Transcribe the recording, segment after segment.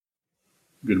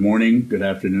Good morning, good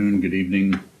afternoon, good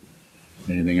evening,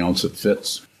 anything else that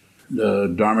fits.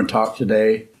 The Dharma talk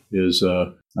today is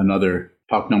another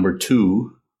talk number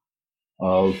 2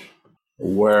 of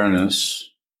awareness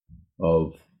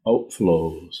of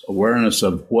outflows, awareness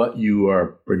of what you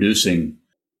are producing.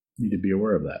 You need to be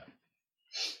aware of that.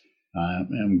 I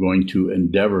am going to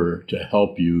endeavor to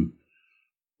help you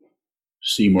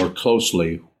see more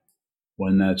closely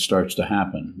when that starts to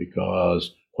happen,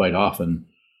 because quite often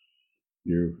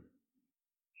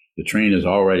the train has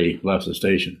already left the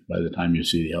station by the time you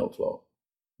see the outflow.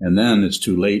 And then it's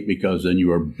too late, because then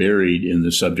you are buried in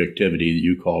the subjectivity that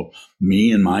you call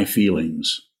me and my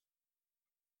feelings.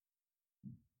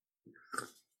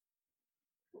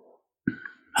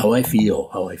 How I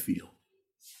feel.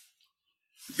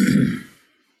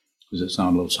 Does it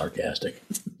sound a little sarcastic?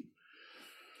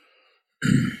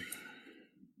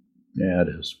 Yeah, it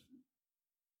is.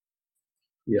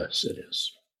 Yes, it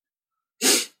is.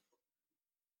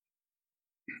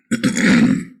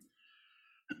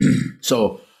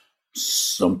 So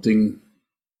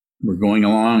we're going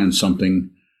along and something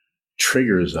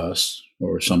triggers us,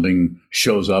 or something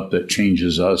shows up that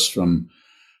changes us from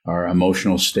our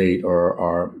emotional state, or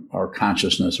our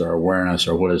consciousness, or awareness,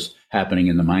 or what is happening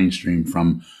in the mind stream,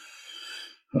 from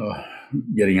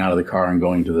getting out of the car and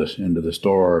going into the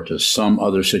store, to some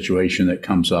other situation that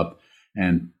comes up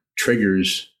and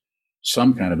triggers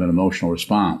some kind of an emotional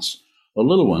response. A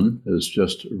little one is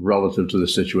just relative to the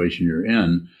situation you're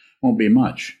in, won't be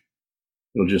much.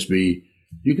 It'll just be,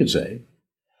 you could say,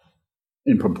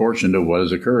 in proportion to what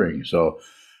is occurring. So,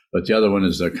 but the other one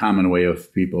is the common way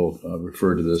of people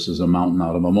refer to this as a mountain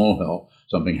out of a molehill.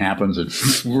 Something happens and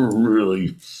we're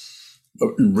really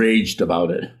enraged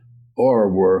about it.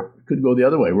 Or it could go the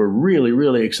other way. We're really,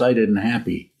 really excited and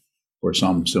happy for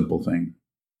some simple thing.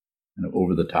 And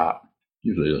over the top.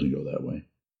 Usually doesn't go that way.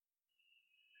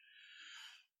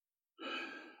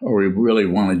 Or we really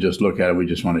want to just look at it, we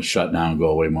just want to shut down, go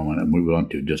away moment, and we want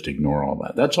to just ignore all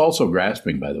that. That's also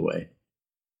grasping, by the way.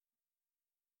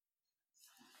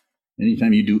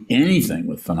 Anytime you do anything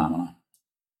with phenomena,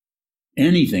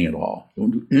 anything at all, don't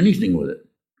do anything with it.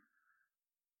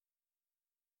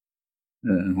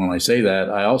 And when I say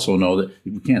that, I also know that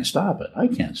we can't stop it. I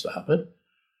can't stop it.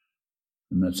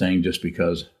 I'm not saying just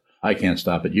because I can't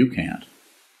stop it, you can't.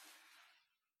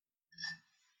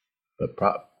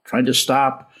 But trying to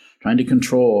stop, trying to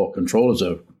control is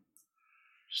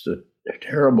just a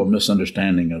terrible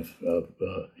misunderstanding of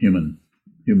human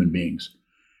beings.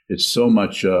 It's so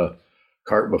much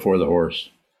cart before the horse.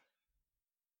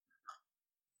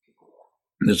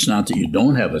 It's not that you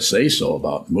don't have a say-so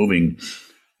about moving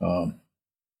the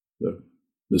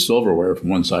silverware from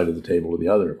one side of the table to the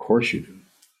other. Of course you do.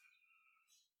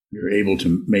 You're able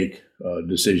to make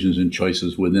decisions and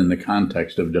choices within the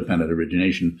context of dependent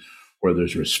origination, where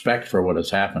there's respect for what is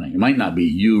happening. It might not be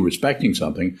you respecting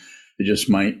something. It just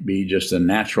might be just a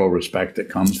natural respect that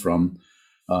comes from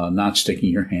not sticking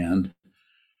your hand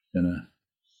in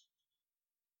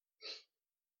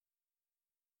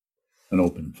an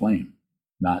open flame,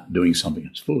 not doing something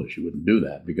that's foolish. You wouldn't do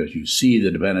that because you see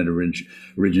the dependent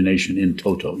origination in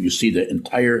toto. You see the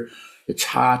entire, it's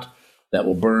hot, that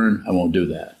will burn. I won't do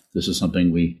that. This is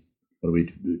something we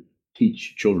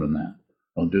teach children that.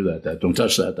 Don't do that. Don't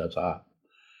touch that. That's hot.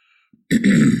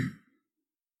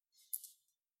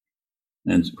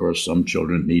 And of course, some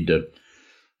children they're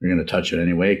going to touch it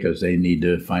anyway because they need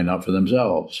to find out for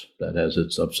themselves. That has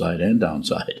its upside and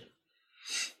downside.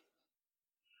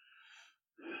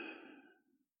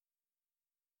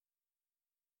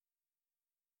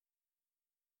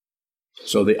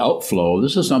 So the outflow,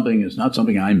 this is something, it's not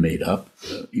something I made up.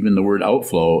 Even the word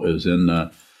outflow is in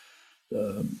I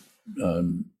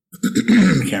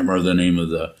can't remember the name of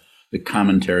the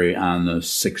commentary on the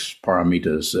 6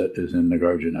 paramitas that is in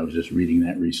Nagarjuna. I was just reading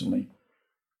that recently.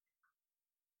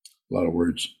 A lot of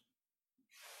words.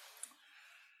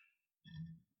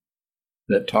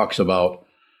 That talks about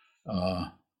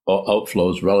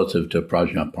outflows relative to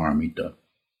prajnaparamita.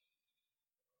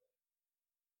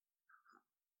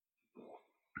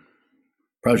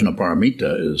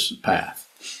 Prajnaparamita is path.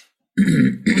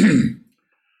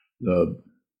 The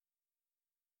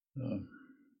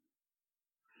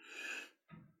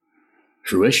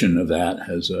fruition of that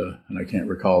has and I can't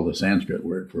recall the Sanskrit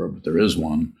word for it, but there is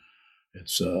one.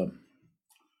 It's I'm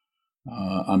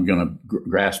going to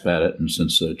grasp at it, and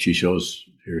since Chisho's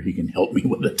here, he can help me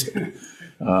with it.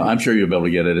 I'm sure you'll be able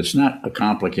to get it. It's not a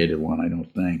complicated one, I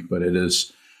don't think, but it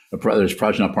is. There's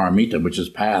prajnaparamita, which is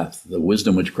path, the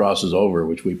wisdom which crosses over,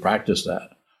 which we practice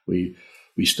that. We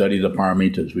study the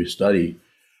paramitas. We study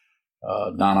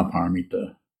dana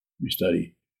paramita. We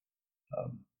study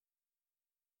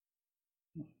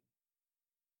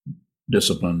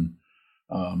discipline.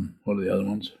 What are the other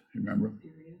ones? You remember?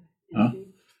 Huh?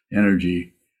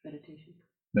 Energy.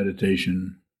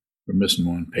 Meditation. We're missing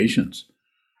one. Patience.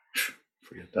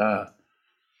 Forget that.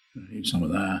 I need some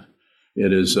of that.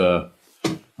 It is Sarvanya.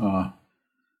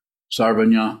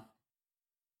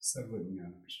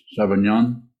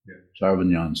 Sarvanyan. Yeah.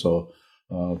 Sarvanyan. So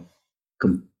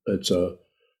it's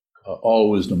all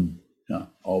wisdom. Yeah,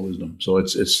 all wisdom. So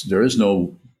it's there is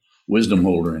no wisdom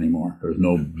holder anymore. There's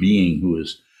no being who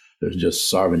is. There's just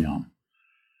Sarvanyan.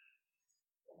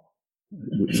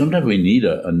 Sometimes we need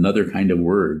another kind of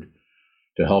word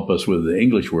to help us with the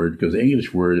English word, because the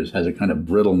English word has a kind of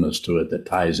brittleness to it that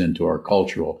ties into our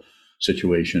cultural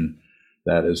situation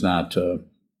that is not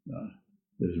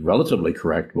is relatively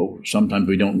correct, but sometimes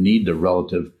we don't need the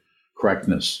relative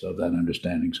correctness of that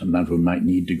understanding. Sometimes we might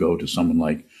need to go to something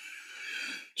like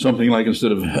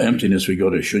instead of emptiness, we go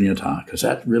to shunyata, because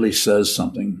that really says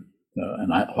something.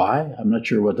 Why? I'm not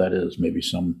sure what that is. Maybe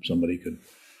somebody could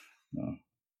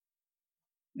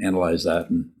analyze that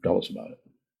and tell us about it.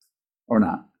 Or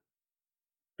not.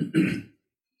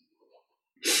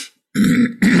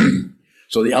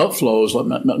 So the outflows,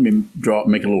 let me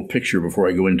make a little picture before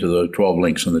I go into the 12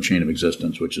 links in the chain of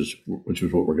existence, which is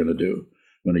what we're going to do.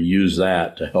 I'm going to use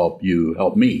that to help you,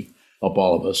 help me, help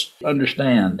all of us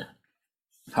understand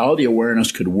how the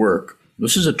awareness could work.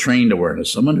 This is a trained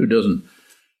awareness. Someone who doesn't,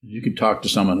 you could talk to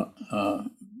someone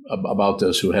about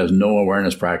this who has no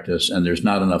awareness practice, and there's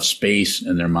not enough space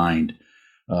in their mind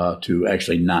to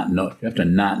actually not know. You have to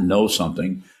not know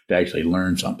something to actually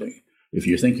learn something. If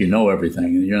you think you know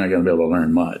everything, you're not going to be able to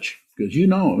learn much, because you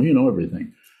know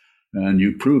everything. And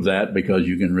you prove that because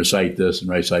you can recite this and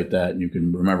recite that, and you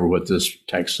can remember what this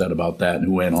text said about that and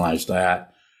who analyzed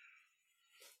that.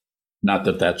 Not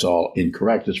that that's all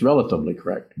incorrect. It's relatively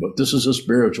correct. But this is a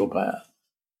spiritual path.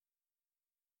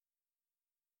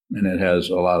 And it has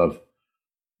a lot of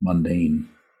mundane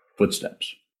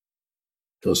footsteps.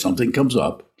 So something comes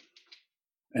up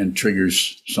and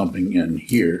triggers something in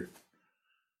here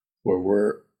where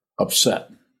we're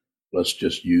upset. Let's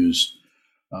just use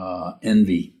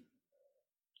envy.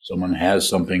 Someone has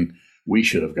something we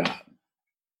should have got.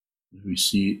 We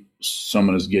see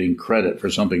someone is getting credit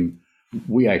for something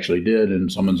we actually did,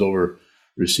 and someone's over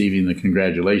receiving the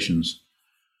congratulations,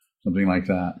 something like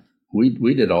that.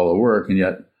 We did all the work, and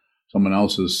yet someone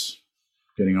else is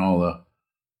getting all the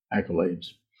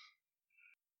accolades.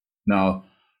 Now,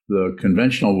 the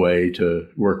conventional way to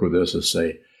work with this is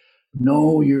say,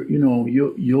 no, you'll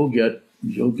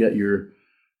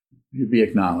be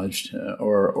acknowledged,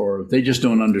 or if they just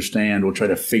don't understand, we'll try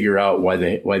to figure out why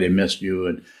they missed you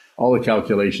and all the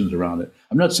calculations around it.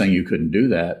 I'm not saying you couldn't do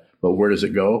that, but where does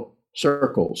it go?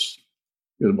 Circles.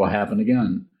 It will happen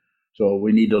again. So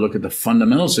we need to look at the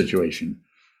fundamental situation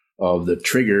of the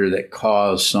trigger that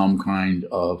caused some kind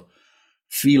of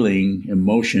feeling,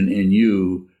 emotion in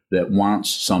you that wants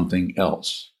something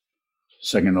else.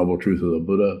 Second noble truth of the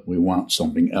Buddha, we want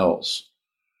something else.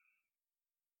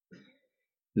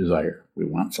 Desire, we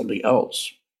want something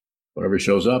else. Whatever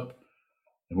shows up,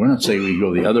 and we're not saying we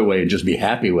go the other way and just be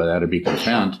happy with that or be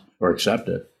content or accept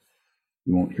it.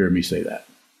 You won't hear me say that.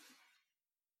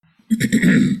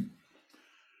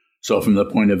 So from the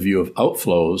point of view of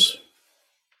outflows,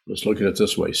 let's look at it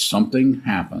this way. Something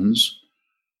happens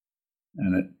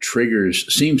and it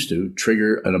seems to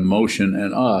trigger an emotion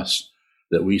in us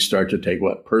that we start to take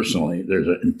what personally. There's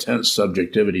an intense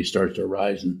subjectivity starts to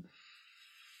arise, and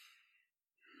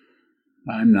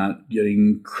I'm not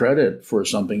getting credit for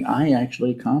something I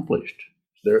actually accomplished.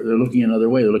 They're looking another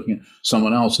way. They're looking at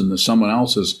someone else, and the someone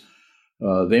else is,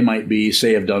 they might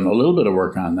have done a little bit of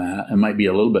work on that and might be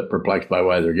a little bit perplexed by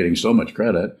why they're getting so much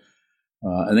credit.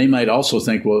 And they might also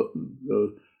think, well,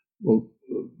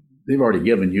 they've already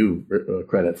given you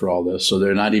credit for all this. So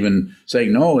they're not even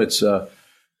saying, no, it's,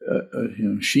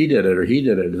 she did it or he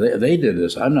did it. They did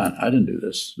this. I didn't do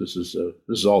this. This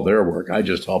is all their work. I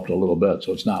just helped a little bit.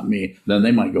 So it's not me. Then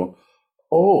they might go,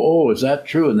 oh, is that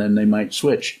true? And then they might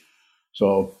switch.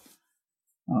 So,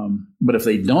 but if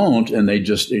they don't, and it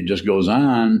just goes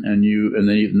on, and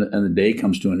the day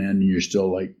comes to an end, and you're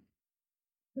still like,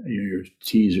 your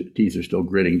teeth are still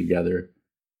gritting together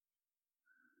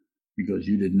because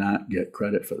you did not get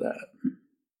credit for that.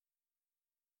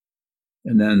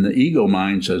 And then the ego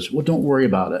mind says, well, don't worry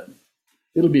about it.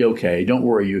 It'll be okay. Don't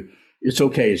worry. It's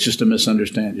okay. It's just a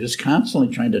misunderstanding. It's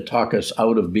constantly trying to talk us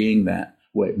out of being that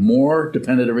way. More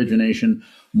dependent origination,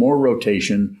 more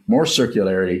rotation, more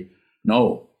circularity.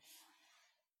 No.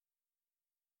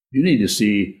 You need to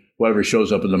see whatever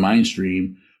shows up in the mind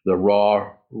stream, the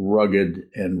raw rugged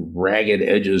and ragged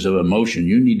edges of emotion.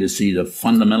 You need to see the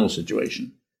fundamental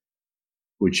situation,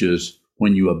 which is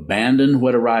when you abandon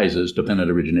what arises,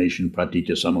 dependent origination,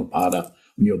 pratitya samutpada,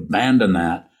 when you abandon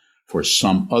that for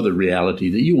some other reality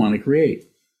that you want to create.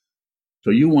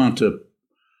 So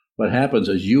what happens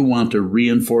is you want to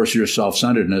reinforce your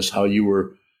self-centeredness, how you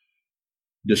were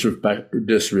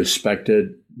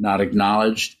disrespected, not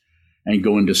acknowledged, and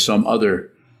go into some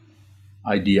other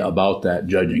idea about that,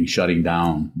 judging, shutting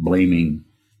down, blaming,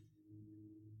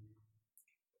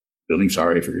 feeling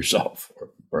sorry for yourself, or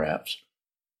perhaps.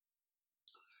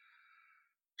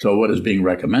 So what is being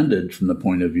recommended from the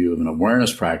point of view of an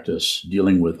awareness practice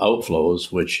dealing with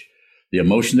outflows, which the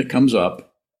emotion that comes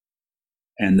up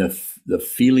and the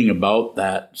feeling about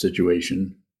that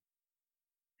situation,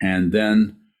 and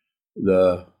then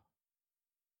the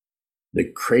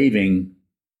craving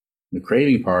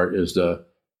part is I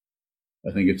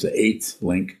think it's the 8th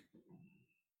link.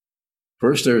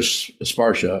 First there's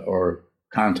sparsha or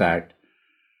contact,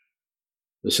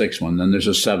 the 6th one, then there's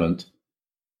a 7th.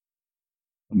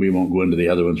 And we won't go into the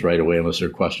other ones right away unless there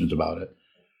are questions about it.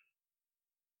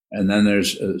 And then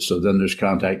there's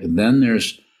contact, and then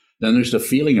there's the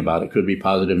feeling about it. Could be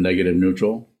positive, negative,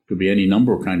 neutral. Could be any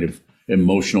number of kind of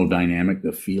emotional dynamic,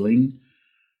 the feeling.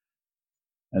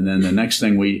 And then the next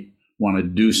thing, we want to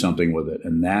do something with it.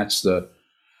 And that's the,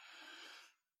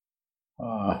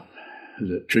 is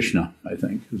it Trishna, I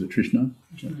think? Is it Trishna?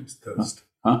 Intense thirst.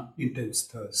 Huh? Intense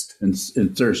thirst. And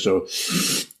thirst. So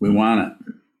we want it.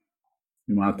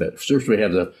 We want that. First, we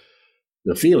have the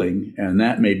feeling, and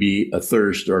that may be a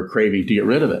thirst or a craving to get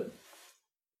rid of it.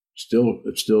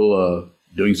 It's still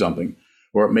doing something,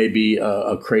 or it may be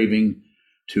a craving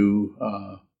to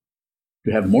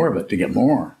have more of it, to get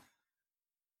more.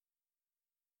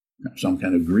 Some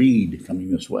kind of greed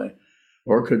coming this way,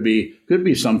 or it could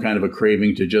be some kind of a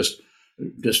craving to just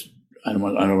I don't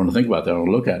want to think about that. I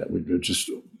don't look at it. Just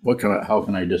how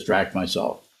can I distract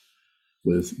myself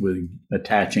with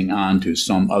attaching on to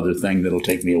some other thing that'll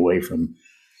take me away from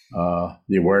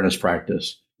the awareness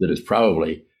practice that is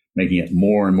probably making it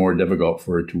more and more difficult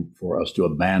for us to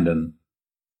abandon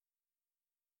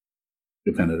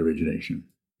dependent origination,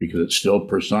 because it's still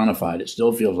personified. It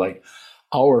still feels like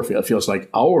our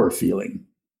feeling.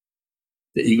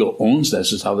 The ego owns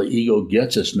this. Is how the ego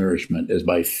gets its nourishment, is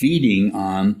by feeding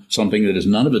on something that is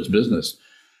none of its business.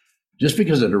 Just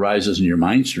because it arises in your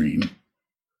mind stream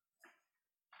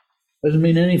doesn't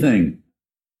mean anything.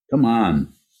 Come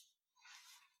on.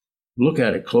 Look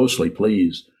at it closely,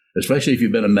 please. Especially if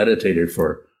you've been a meditator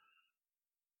for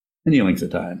any length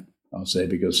of time, I'll say,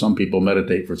 because some people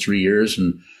meditate for 3 years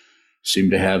and seem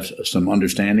to have some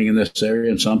understanding in this area,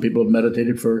 and some people have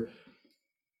meditated for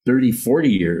 30, 40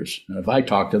 years. And if I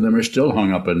talk to them, they're still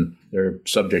hung up in their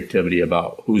subjectivity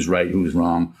about who's right, who's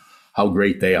wrong, how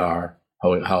great they are,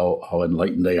 how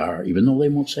enlightened they are, even though they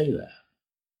won't say that.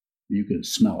 You can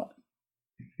smell it.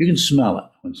 You can smell it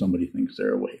when somebody thinks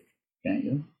they're awake, can't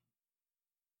you?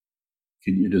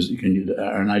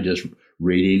 Aren't I just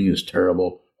radiating this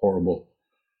terrible, horrible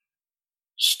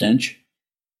stench?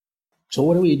 So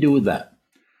what do we do with that?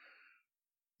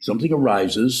 Something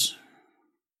arises.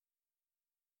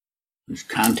 There's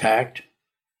contact.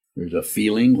 There's a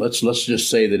feeling. Let's just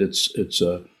say that it's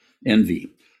envy.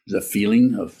 There's a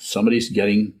feeling of somebody's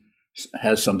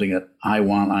has something that I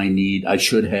want, I need, I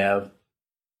should have.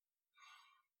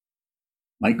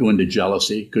 Might go into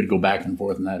jealousy. Could go back and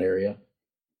forth in that area.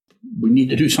 We need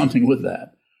to do something with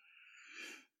that,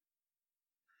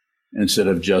 instead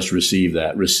of just receive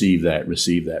that. Receive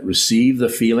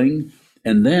the feeling.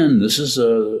 And then this is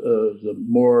the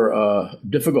more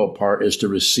difficult part, is to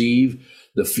receive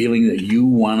the feeling that you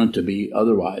want it to be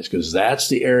otherwise, because that's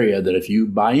the area that if you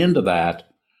buy into that,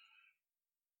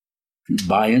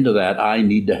 I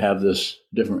need to have this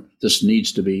different, this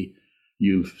needs to be,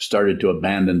 you've started to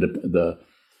abandon the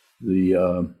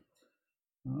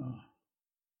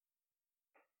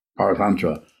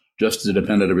Paratantra, just the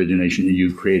dependent origination, and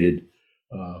you've created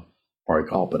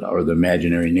Parikalpana, or the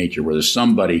imaginary nature, where there's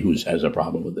somebody who has a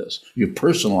problem with this. You've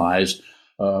personalized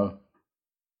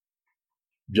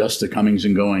just the comings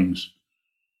and goings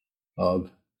of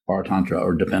Paratantra,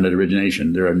 or dependent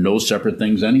origination. There are no separate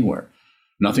things anywhere.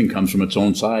 Nothing comes from its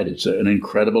own side. It's an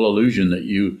incredible illusion that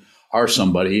you are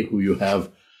somebody who you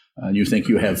have, you think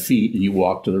you have feet and you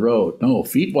walk to the road. No,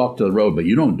 feet walk to the road, but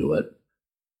you don't do it.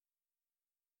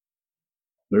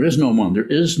 There is no one. There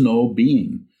is no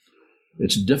being.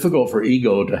 It's difficult for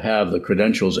ego to have the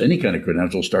credentials, any kind of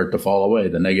credentials, start to fall away,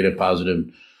 the negative,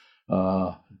 positive,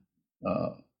 or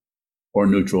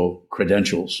neutral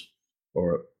credentials,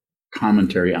 or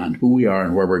commentary on who we are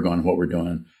and where we're going, what we're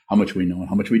doing, how much we know and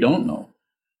how much we don't know.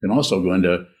 It can also go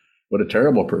into what a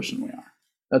terrible person we are.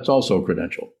 That's also a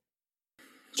credential.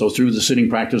 So through the sitting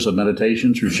practice of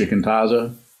meditation, through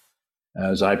Shikantaza,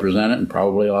 as I present it, and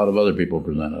probably a lot of other people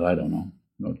present it, I don't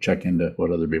know. Check into what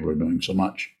other people are doing so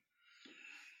much.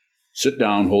 Sit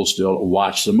down, hold still,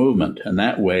 watch the movement. And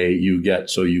that way you get,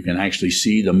 so you can actually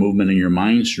see the movement in your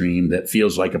mind stream that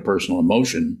feels like a personal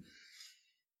emotion.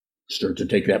 Start to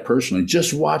take that personally.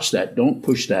 Just watch that. Don't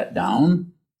push that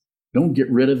down. Don't get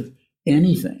rid of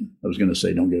anything. I was going to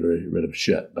say don't get rid of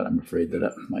shit, but I'm afraid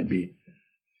that might be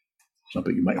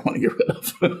something you might want to get rid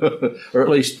of. Or at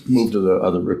least move to the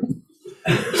other room.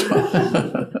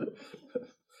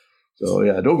 So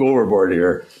yeah, don't go overboard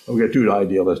here. Don't get too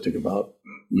idealistic about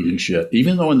eating shit.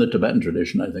 Even though in the Tibetan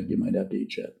tradition, I think you might have to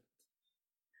eat shit.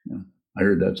 Yeah, I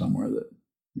heard that somewhere, that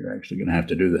you're actually going to have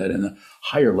to do that in the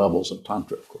higher levels of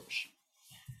Tantra, of course.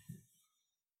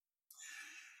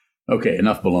 Okay,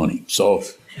 enough baloney. So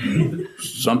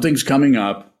something's coming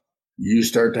up. You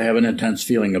start to have an intense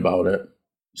feeling about it.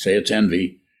 Say it's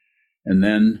envy, and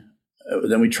then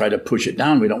we try to push it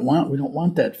down. We don't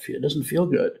want that. It doesn't feel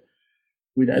good.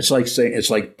 It's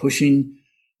like pushing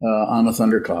on a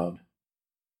thundercloud.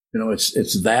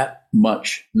 It's that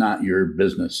much not your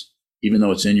business, even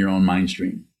though it's in your own mind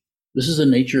stream. This is the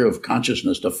nature of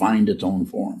consciousness, to find its own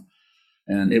form.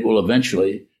 And it will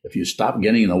eventually, if you stop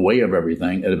getting in the way of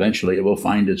everything, eventually it will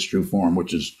find its true form,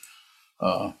 which is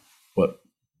what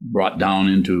brought down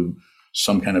into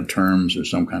some kind of terms or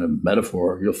some kind of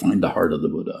metaphor. You'll find the heart of the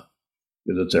Buddha,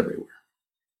 because it's everywhere.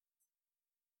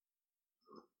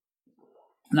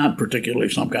 Not particularly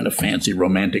some kind of fancy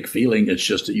romantic feeling. It's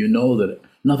just that you know that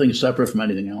nothing's separate from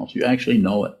anything else. You actually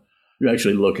know it. You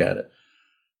actually look at it.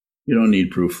 You don't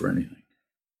need proof for anything.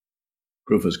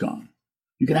 Proof is gone.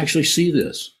 You can actually see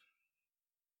this.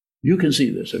 You can see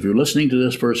this. If you're listening to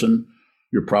this person,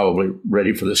 you're probably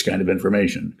ready for this kind of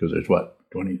information, because there's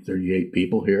 38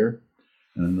 people here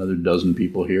and another dozen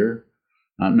people here.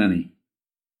 Not many.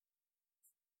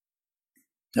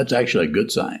 That's actually a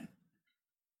good sign.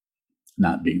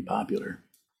 Not being popular.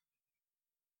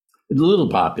 It's a little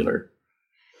popular.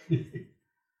 A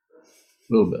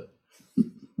little bit.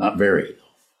 Not very.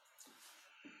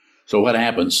 So what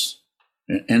happens?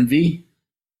 Envy.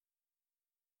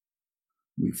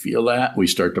 We feel that. We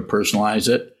start to personalize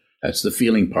it. That's the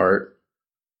feeling part.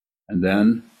 And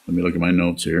then, let me look at my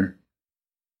notes here.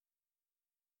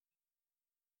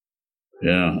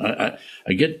 Yeah,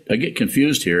 I get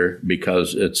confused here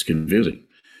because it's confusing.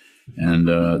 And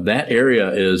that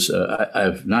area is, I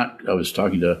was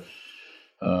talking to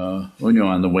Unyo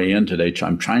on the way in today.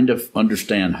 I'm trying to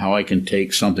understand how I can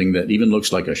take something that even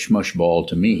looks like a shmush ball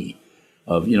to me.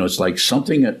 It's like it's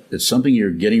something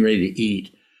you're getting ready to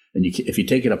eat. And if you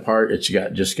take it apart, it's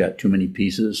just got too many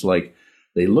pieces. Like,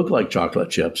 they look like chocolate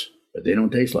chips, but they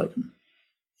don't taste like them.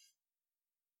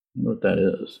 I don't know what that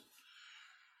is.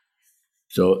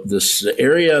 So this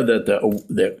area that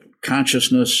the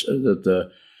consciousness, that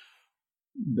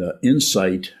the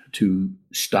insight to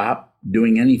stop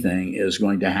doing anything is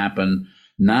going to happen,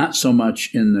 not so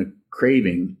much in the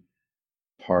craving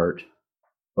part,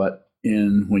 but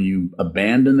in when you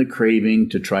abandon the craving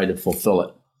to try to fulfill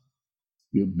it.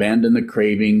 You abandon the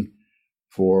craving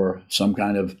for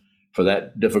for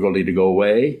that difficulty to go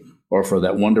away, or for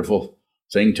that wonderful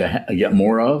thing to get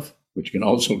more of, which can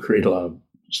also create a lot of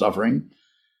suffering,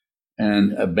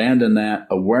 and abandon that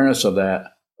awareness of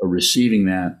that, or receiving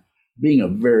that, being a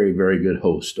very, very good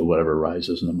host of whatever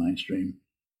arises in the mind stream,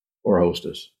 or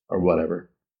hostess, or whatever.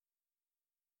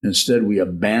 Instead, we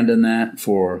abandon that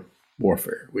for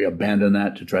warfare. We abandon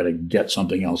that to try to get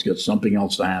something else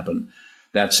to happen.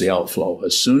 That's the outflow.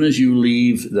 As soon as you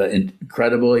leave the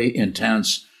incredibly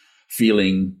intense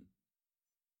feeling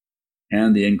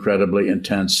and the incredibly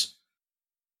intense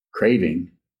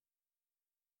craving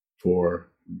for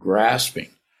grasping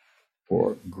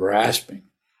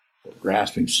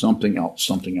something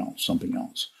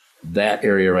else. That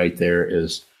area right there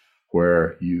is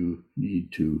where you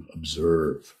need to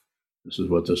observe. This is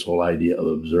what this whole idea of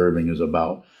observing is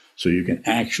about. So you can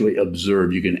actually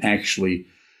observe, you can actually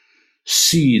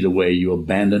see the way you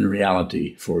abandon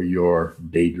reality for your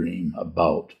daydream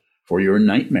about, for your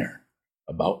nightmare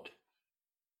about.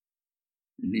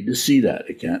 You need to see that.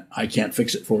 I can't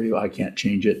fix it for you. I can't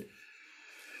change it.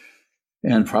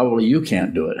 And probably you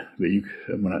can't do it,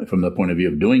 but from the point of view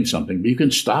of doing something, but you can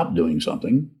stop doing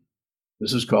something.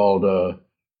 This is called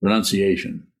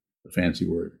renunciation, the fancy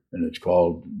word, and it's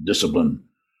called discipline.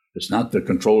 It's not the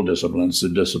control discipline, it's the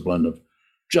discipline of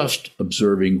just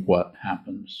observing what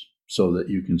happens so that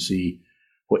you can see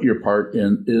what your part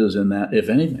is in that, if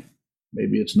anything.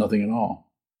 Maybe it's nothing at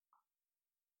all.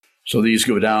 So these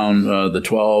go down. The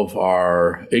 12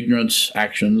 are ignorance,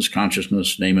 actions,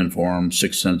 consciousness, name and form,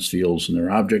 sixth sense feels and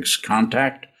their objects,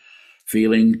 contact,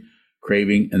 feeling,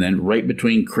 craving, and then right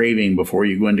between craving before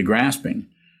you go into grasping.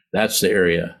 That's the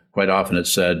area. Quite often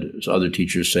it's said, as other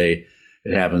teachers say,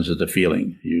 it happens at the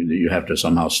feeling. You have to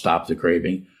somehow stop the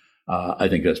craving. I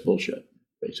think that's bullshit,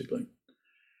 basically.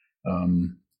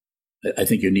 I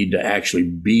think you need to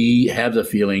actually have the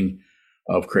feeling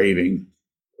of craving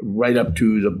right up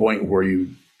to the point where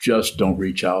you just don't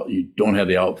reach out. You don't have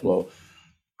the outflow.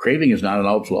 Craving is not an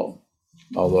outflow,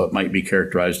 although it might be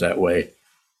characterized that way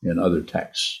in other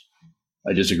texts.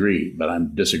 I disagree, but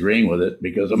I'm disagreeing with it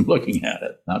because I'm looking at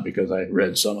it, not because I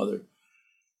read some other.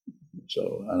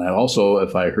 So, and I also,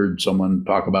 if I heard someone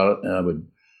talk about it,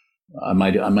 I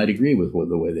might agree with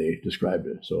the way they described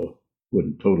it. So,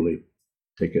 wouldn't totally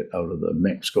take it out of the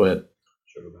mix. Go ahead.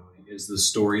 Sugar Bounty. Is the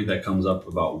story that comes up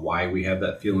about why we have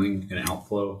that feeling an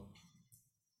outflow?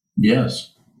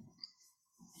 Yes.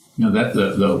 That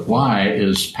the why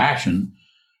is passion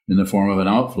in the form of an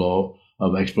outflow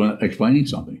of explaining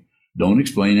something. Don't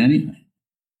explain anything.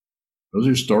 Those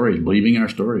are stories, believing our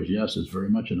stories. Yes, it's very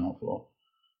much an outflow.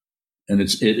 And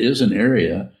it is an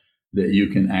area that you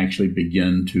can actually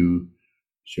begin to,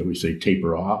 shall we say,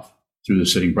 taper off through the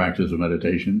sitting practice of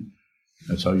meditation.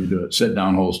 That's how you do it. Sit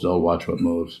down, hold still, watch what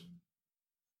moves.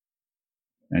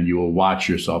 And you will watch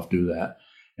yourself do that.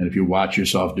 And if you watch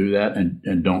yourself do that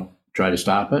and don't try to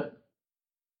stop it,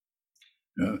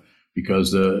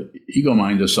 because the ego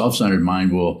mind, the self-centered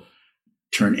mind, will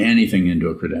turn anything into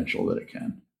a credential that it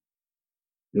can.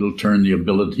 It'll turn the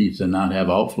ability to not have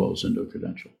outflows into a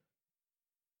credential.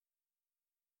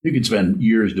 You can spend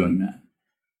years doing that,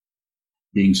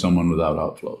 being someone without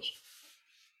outflows.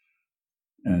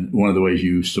 And one of the ways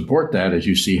you support that is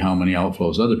you see how many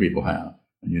outflows other people have,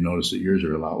 and you notice that yours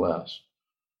are a lot less.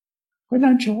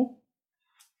 Credential.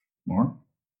 More?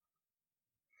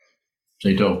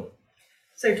 Saito.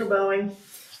 Saito Bowing.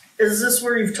 Is this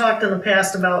where you've talked in the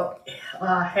past about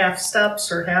half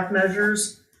steps or half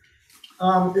measures?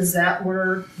 Is that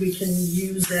where we can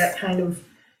use that kind of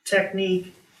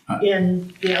technique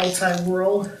in the outside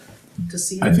world to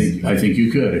see? I think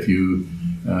you could. If you,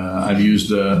 I've used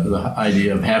the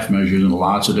idea of half measures in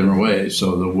lots of different ways.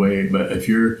 So but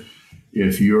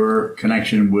if your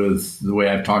connection with the way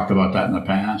I've talked about that in the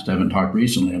past, I haven't talked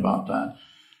recently about that.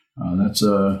 That's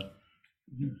a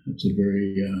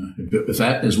very, if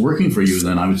that is working for you,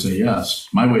 then I would say yes.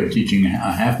 My way of teaching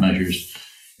half measures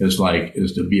is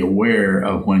to be aware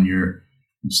of when you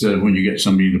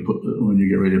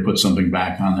get ready to put something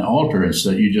back on the altar,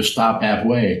 instead you just stop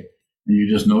halfway and you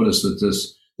just notice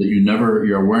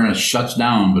your awareness shuts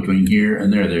down between here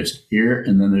and there. There's here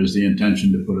and then there's the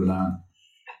intention to put it on.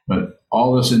 But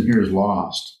all this in here is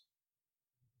lost.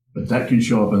 But that can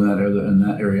show up in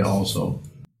that area also.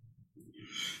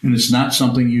 And it's not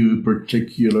something you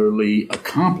particularly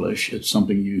accomplish. It's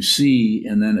something you see,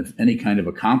 and then if any kind of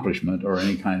accomplishment or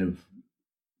any kind of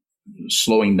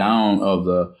slowing down of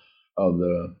the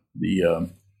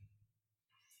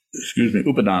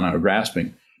upadana or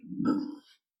grasping,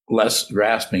 less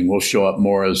grasping will show up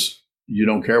more as you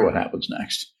don't care what happens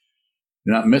next.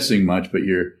 You're not missing much, but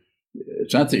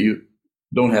it's not that you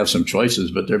don't have some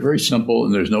choices, but they're very simple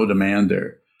and there's no demand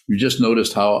there. You just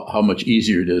noticed how much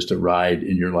easier it is to ride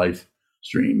in your life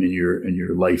stream, in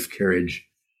your life carriage,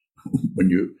 when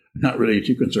you're not really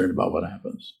too concerned about what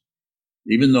happens.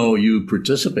 Even though you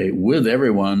participate with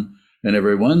everyone and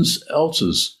everyone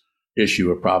else's issue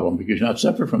or problem, because you're not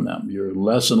separate from them. You're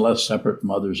less and less separate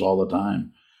from others all the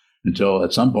time, until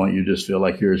at some point you just feel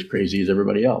like you're as crazy as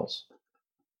everybody else,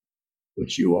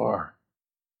 which you are.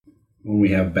 When we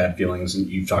have bad feelings, and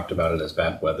you've talked about it as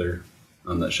bad weather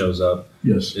that shows up.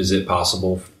 Yes. Is it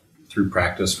possible through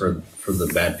practice for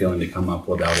the bad feeling to come up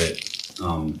without it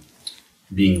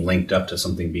being linked up to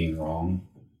something being wrong?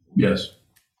 Yes.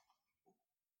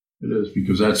 It is,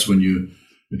 because that's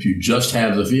if you just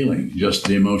have the feeling, just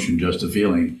the emotion, just the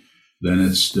feeling, then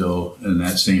it's still in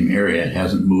that same area. It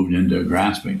hasn't moved into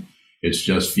grasping. It's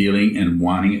just feeling and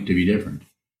wanting it to be different.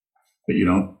 But you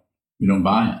don't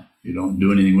buy it. You don't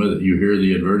do anything with it. You hear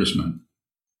the advertisement.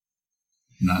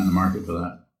 You're not in the market for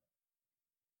that.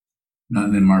 Not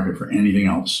in the market for anything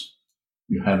else.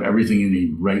 You have everything you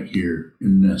need right here,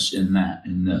 in this, in that,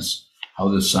 in this. How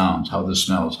this sounds, how this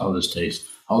smells, how this tastes,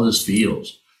 how this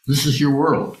feels. This is your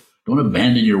world. Don't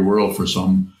abandon your world for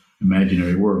some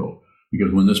imaginary world.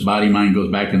 Because when this body-mind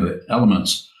goes back into the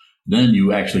elements, then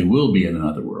you actually will be in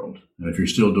another world. And if you're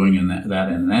still doing in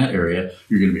that area,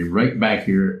 you're going to be right back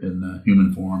here in the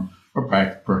human form, or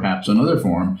perhaps another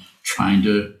form, trying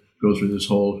to go through this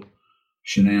whole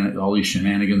all these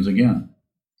shenanigans again.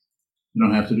 You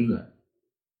don't have to do that.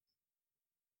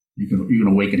 You can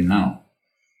awaken now.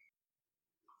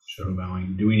 Shadow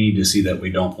bowing. Do we need to see that we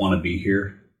don't want to be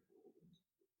here?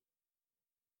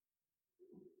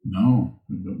 No,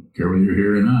 I don't care whether you're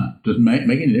here or not. Doesn't make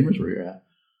any difference where you're at.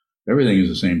 Everything is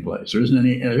the same place. There isn't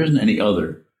any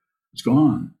other. It's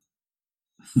gone.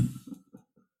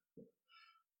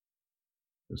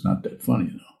 It's not that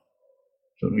funny though.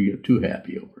 So don't get too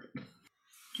happy over it.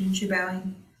 Junshi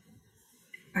bowing.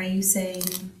 Are you saying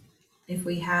if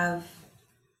we have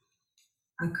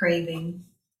a craving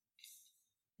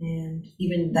and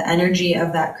even the energy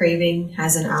of that craving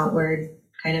has an outward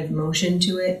kind of motion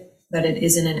to it, that it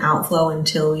isn't an outflow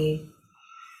until we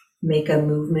make a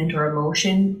movement or a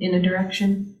motion in a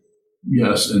direction?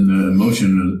 Yes, and the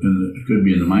emotion it could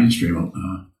be in the mind stream.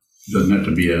 It doesn't have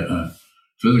to be a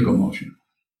physical motion.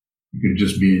 It could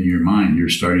just be in your mind. You're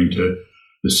starting to,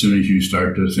 as soon as you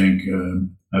start to think,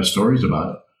 have stories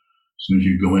about it, as soon as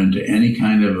you go into any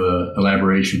kind of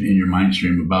elaboration in your mind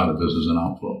stream about it, this is an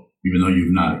outflow, even though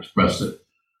you've not expressed it.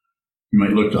 You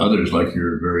might look to others like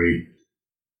you're very,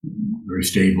 very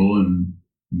stable and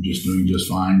just doing just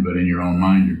fine, but in your own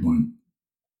mind, you're going,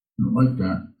 I don't like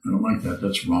that. I don't like that.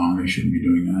 That's wrong. I shouldn't be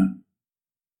doing that.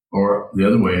 Or the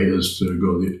other way is to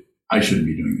go, I shouldn't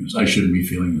be doing this. I shouldn't be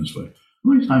feeling this way. How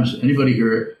many times anybody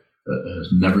here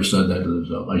has never said that to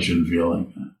themselves? I shouldn't feel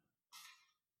like that.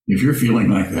 If you're feeling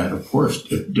like that, of course,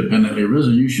 dependently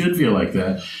arisen, you should feel like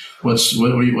that. What's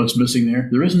missing there?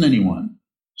 There isn't anyone.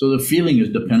 So the feeling is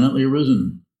dependently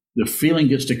arisen. The feeling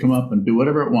gets to come up and do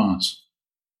whatever it wants.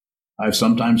 I've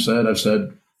said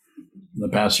in the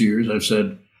past years, I've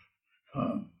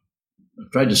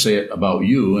tried to say it about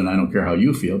you, and I don't care how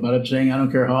you feel, but I'm saying I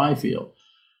don't care how I feel.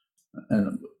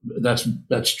 And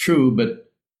that's true,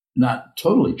 but not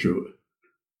totally true.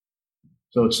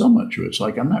 So it's somewhat true. It's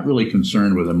like I'm not really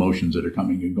concerned with emotions that are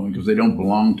coming and going because they don't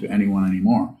belong to anyone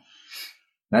anymore.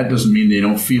 That doesn't mean they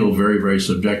don't feel very, very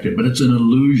subjective, but it's an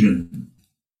illusion.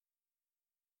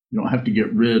 You don't have to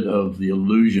get rid of the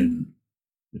illusion.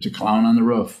 It's a clown on the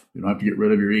roof. You don't have to get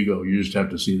rid of your ego. You just have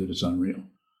to see that it's unreal.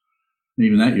 And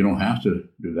even that, you don't have to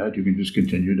do that. You can just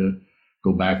continue to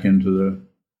go back into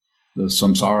the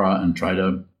samsara and try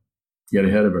to get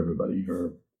ahead of everybody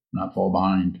or not fall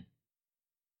behind.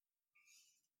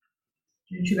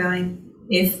 Junshi bowing.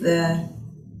 If the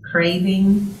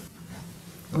craving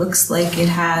looks like it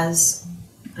has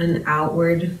an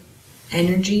outward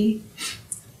energy,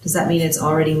 does that mean it's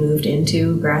already moved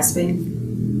into grasping?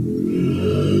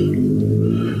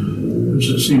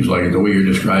 It seems like it. The way you're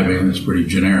describing it's pretty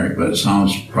generic, but it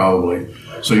sounds probably.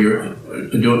 So you're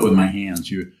do it with my hands.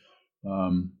 You're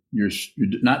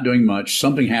not doing much.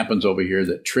 Something happens over here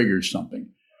that triggers something,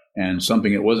 and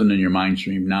something that wasn't in your mind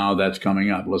stream. Now that's coming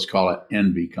up. Let's call it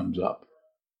envy comes up.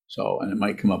 So, and it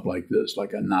might come up like this,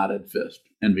 like a knotted fist.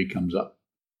 Envy comes up.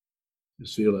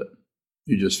 Just feel it.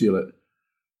 You just feel it,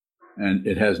 and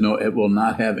it will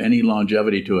not have any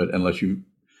longevity to it unless you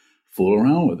fool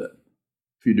around with it.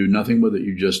 If you do nothing with it,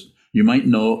 you might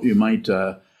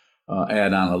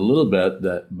add on a little bit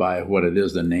that by what it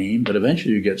is, the name, but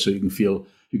eventually you can feel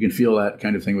that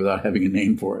kind of thing without having a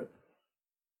name for it.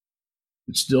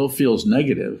 It still feels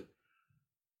negative,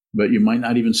 but you might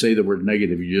not even say the word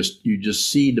negative. You just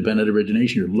see dependent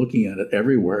origination. You're looking at it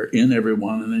everywhere, in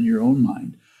everyone, and in your own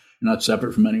mind. You're not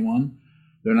separate from anyone.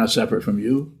 They're not separate from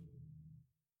you.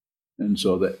 And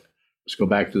so let's go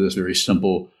back to this very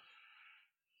simple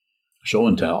show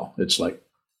and tell. It's like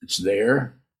it's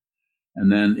there,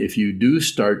 and then if you do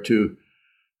start to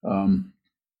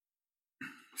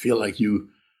feel like you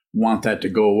want that to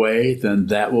go away, then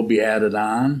that will be added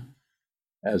on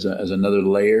as another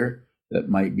layer that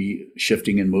might be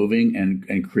shifting and moving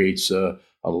and creates a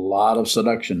lot of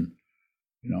seduction.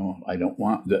 I don't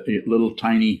want the little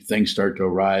tiny things start to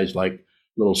arise, like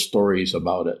little stories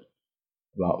about it,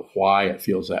 about why it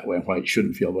feels that way and why it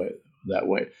shouldn't feel that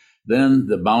way. Then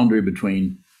the boundary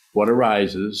between what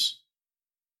arises,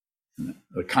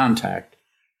 the contact,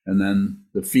 and then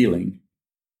the feeling,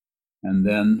 and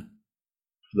then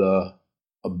the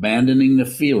abandoning the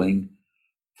feeling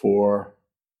for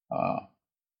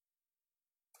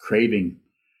craving.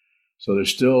 So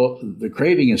the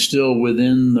craving is still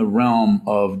within the realm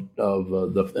of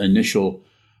the initial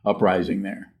uprising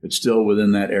there. It's still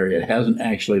within that area. It hasn't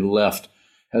actually left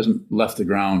the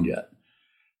ground yet.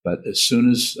 But as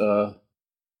soon as,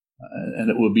 and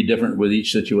it will be different with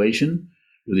each situation,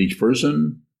 with each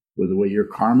person, with the way your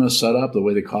karma is set up, the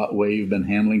way you've been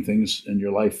handling things in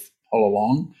your life all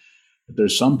along. But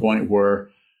there's some point where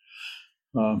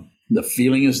the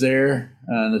feeling is there,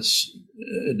 and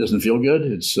it doesn't feel good.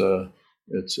 It's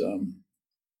It's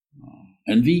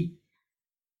envy,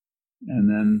 and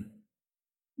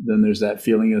then there's that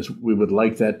feeling is we would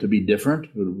like that to be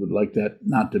different. We would like that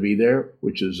not to be there,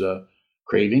 which is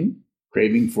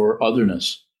craving for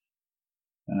otherness.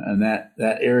 And that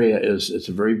area it's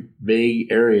a very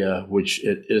vague area, which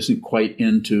it isn't quite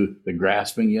into the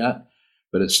grasping yet,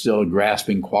 but it's still a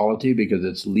grasping quality because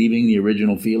it's leaving the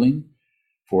original feeling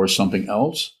for something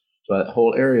else. So that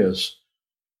whole area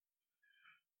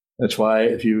that's why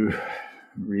if you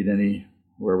read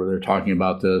wherever they're talking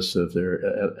about this, if they're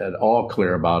at all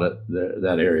clear about it,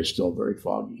 that area is still very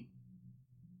foggy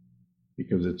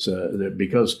because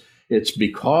it's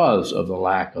because of the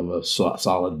lack of a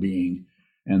solid being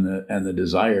and the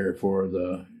desire for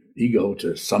the ego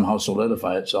to somehow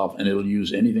solidify itself, and it'll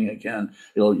use anything it can.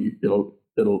 It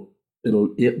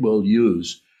will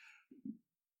use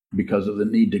because of the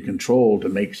need to control to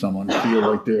make someone feel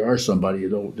like they are somebody.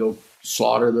 They'll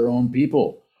slaughter their own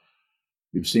people.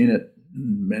 You've seen it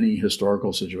in many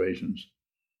historical situations.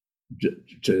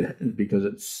 Because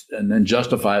it's, and then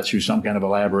justify it through some kind of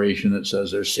elaboration that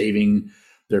says they're saving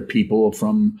their people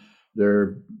from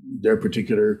their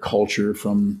particular culture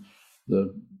from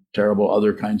the terrible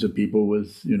other kinds of people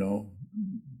with,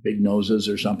 big noses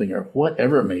or something, or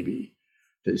whatever it may be,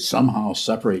 to somehow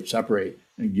separate,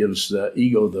 and gives the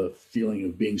ego the feeling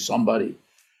of being somebody.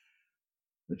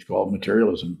 It's called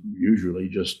materialism, usually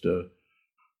just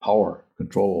power,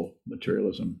 control,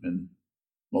 materialism in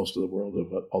most of the world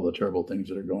of all the terrible things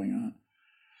that are going on.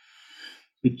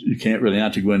 You can't really,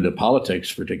 not to go into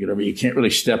politics particularly, but you can't really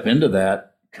step into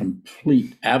that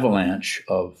complete avalanche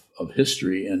of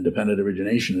history and dependent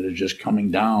origination that is just coming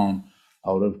down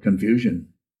out of confusion.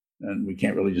 And we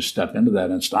can't really just step into that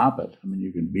and stop it. I mean,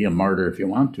 you can be a martyr if you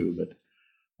want to, but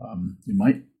you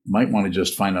might want to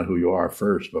just find out who you are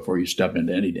first before you step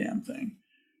into any damn thing.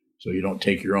 So you don't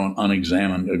take your own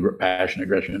unexamined passion,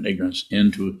 aggression, and ignorance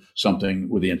into something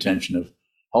with the intention of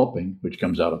helping, which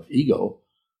comes out of ego.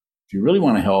 If you really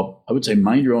want to help, I would say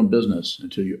mind your own business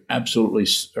until you absolutely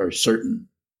are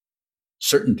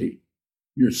certainty.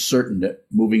 You're certain that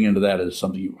moving into that is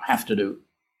something you have to do.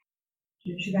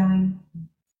 You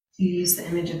use the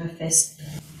image of a fist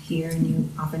here, and you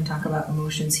often talk about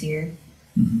emotions here.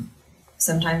 Mm-hmm.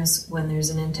 Sometimes when there's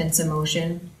an intense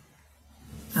emotion,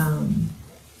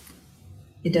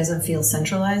 it doesn't feel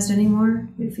centralized anymore.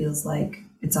 It feels like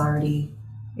it's already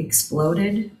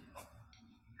exploded,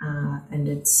 and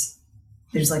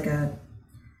there's like a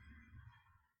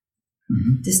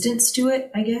distance to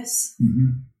it, I guess.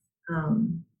 Mm-hmm.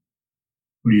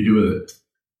 What do you do with it?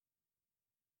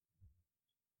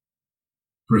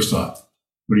 First thought,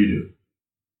 what do you do?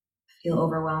 Feel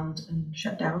overwhelmed and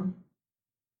shut down.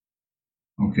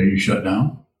 Okay, you shut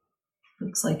down?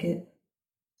 Looks like it.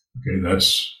 Okay,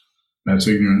 that's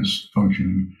ignorance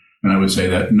functioning. And I would say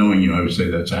that, knowing you, I would say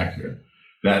that's accurate.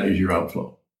 That is your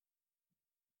outflow.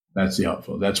 That's the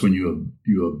outflow. That's when you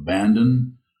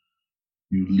abandon,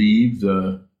 you leave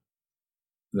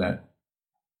that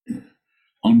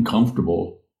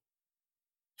uncomfortable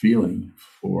feeling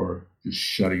for just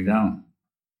shutting down.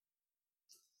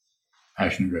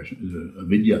 Passion aggression is a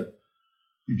vidya.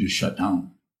 You just shut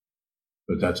down.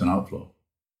 But that's an outflow.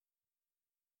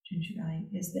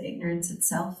 Is the ignorance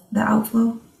itself the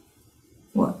outflow?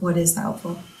 What is the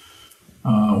outflow?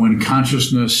 When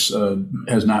consciousness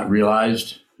has not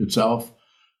realized itself,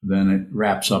 then it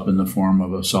wraps up in the form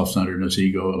of a self-centeredness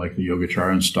ego, like the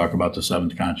Yogacarans talk about the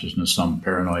seventh consciousness, some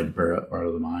paranoid part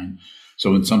of the mind.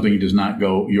 So when something does not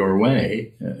go your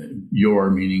way,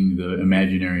 your meaning the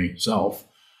imaginary self,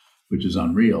 which is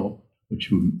unreal,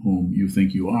 whom you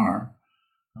think you are,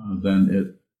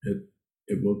 then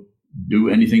it will do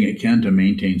anything it can to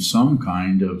maintain some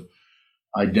kind of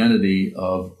identity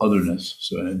of otherness.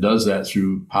 So it does that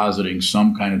through positing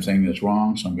some kind of thing that's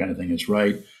wrong, some kind of thing that's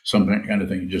right, some kind of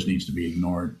thing that just needs to be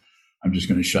ignored. I'm just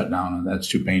going to shut down, and that's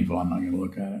too painful. I'm not going to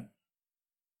look at it.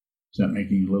 Is that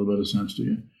making a little bit of sense to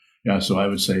you? Yeah, so I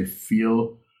would say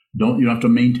you don't have to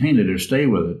maintain it or stay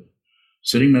with it.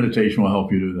 Sitting meditation will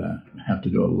help you do that. You have to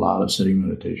do a lot of sitting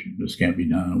meditation. This can't be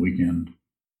done on a weekend,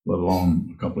 let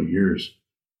alone a couple of years.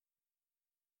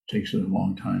 It takes a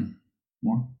long time.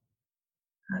 More?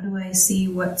 How do I see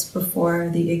what's before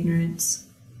the ignorance?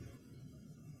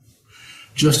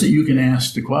 Just that you can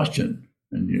ask the question,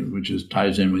 and which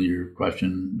ties in with your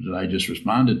question that I just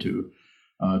responded to,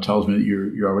 tells me that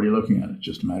you're already looking at it. It's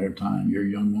just a matter of time. You're a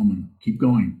young woman. Keep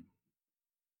going.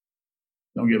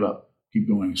 Don't give up. Keep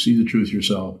going. See the truth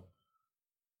yourself.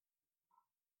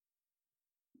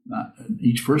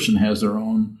 Each person has their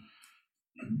own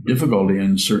difficulty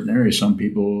in certain areas. Some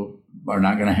people are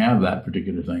not going to have that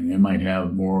particular thing. They might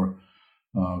have more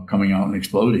coming out and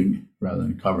exploding rather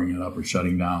than covering it up or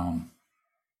shutting down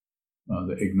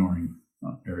the ignoring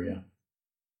area.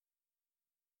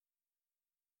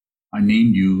 I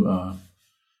named you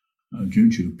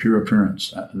Junchu, pure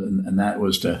appearance, and that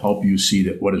was to help you see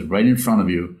that what is right in front of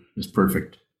you is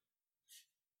perfect.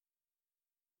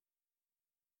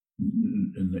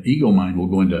 And the ego mind will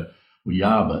go into, well,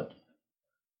 yeah, but.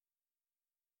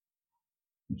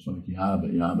 It's like, yeah,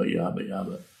 but.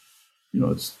 You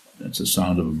know, it's the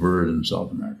sound of a bird in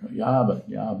South America. Yeah,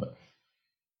 but.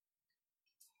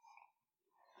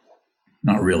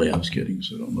 Not really, I was kidding,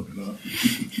 so don't look it up.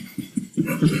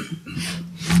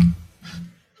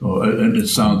 So it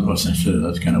sounds, well,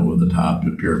 that's kind of over the top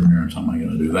to pure appearance. How am I going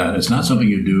to do that? It's not something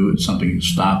you do, it's something you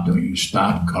stop doing. You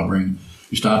stop covering,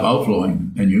 you stop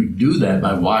outflowing, and you do that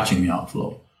by watching the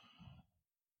outflow.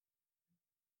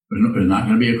 There's not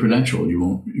going to be a credential.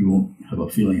 You won't have a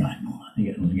feeling, I think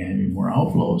I have any more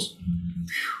outflows.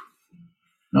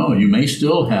 No, you may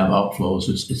still have outflows.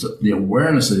 It's the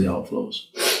awareness of the outflows.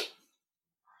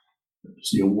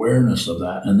 It's the awareness of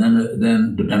that. And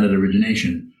then dependent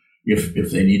origination.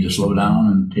 If they need to slow down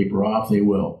and taper off, they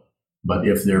will. But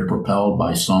if they're propelled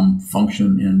by some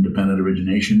function in dependent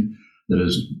origination that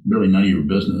is really none of your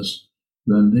business,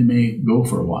 then they may go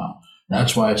for a while.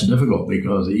 That's why it's difficult,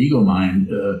 because the ego mind,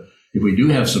 if we do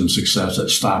have some success at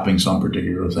stopping some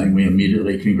particular thing, we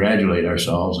immediately congratulate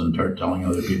ourselves and start telling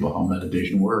other people how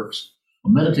meditation works.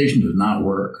 Well, meditation does not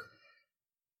work.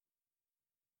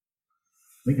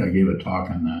 I think I gave a talk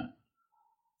on that.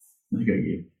 I think I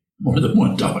gave more than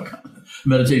one talk on it.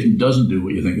 Meditation doesn't do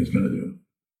what you think it's going to do.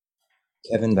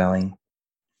 Kevin Bowing.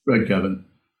 Right, Kevin.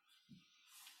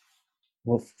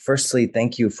 Well, firstly,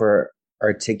 thank you for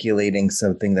articulating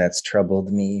something that's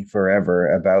troubled me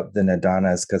forever about the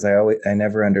nidanas, because I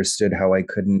never understood how I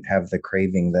couldn't have the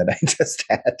craving that I just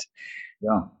had.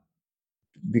 Yeah.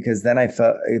 Because then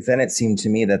it seemed to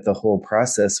me that the whole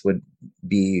process would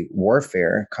be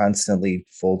warfare, constantly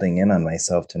folding in on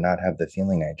myself to not have the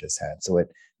feeling I just had. So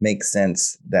it makes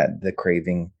sense that the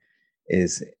craving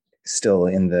is still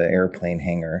in the airplane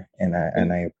hangar, and I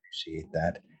appreciate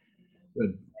that.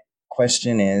 Good.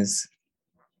 Question is,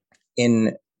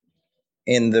 in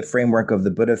the framework of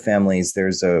the Buddha families,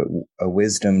 there's a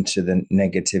wisdom to the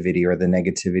negativity, or the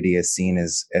negativity is seen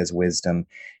as wisdom.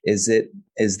 Is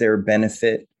there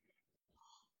benefit?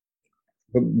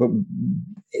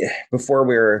 Before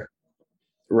we're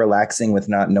relaxing with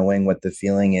not knowing what the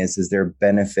feeling is there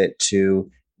benefit to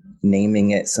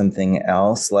naming it something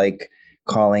else, like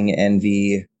calling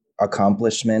envy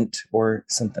accomplishment, or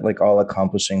something like all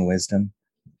accomplishing wisdom?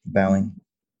 Bowing.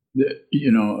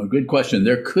 A good question.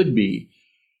 There could be,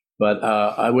 but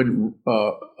I wouldn't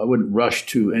rush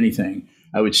to anything.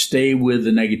 I would stay with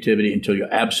the negativity until you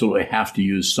absolutely have to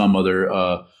use some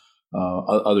other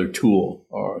tool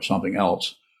or something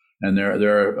else. And there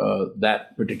are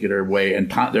that particular way, and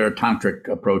there are tantric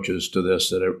approaches to this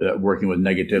that are working with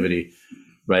negativity,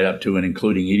 right up to and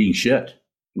including eating shit,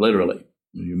 literally.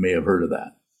 You may have heard of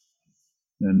that,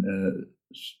 and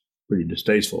it's pretty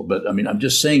distasteful. But I mean, I'm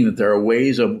just saying that there are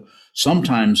ways of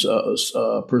sometimes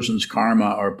a person's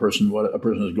karma, or what a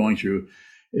person is going through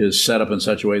is set up in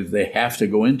such a way that they have to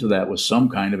go into that with some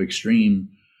kind of extreme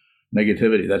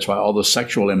negativity. That's why all the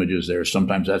sexual images there,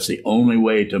 sometimes that's the only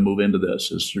way to move into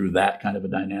this, is through that kind of a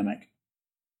dynamic.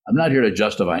 I'm not here to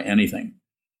justify anything.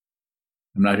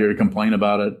 I'm not here to complain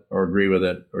about it or agree with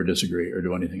it or disagree or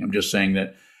do anything. I'm just saying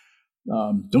that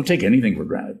don't take anything for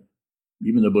granted,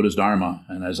 even the Buddha's Dharma.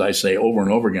 And as I say over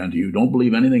and over again to you, don't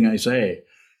believe anything I say.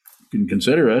 You can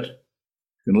consider it,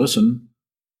 you can listen,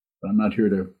 but I'm not here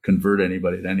to convert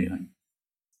anybody to anything.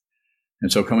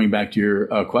 And so coming back to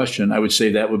your question, I would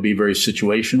say that would be very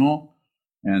situational.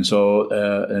 And so,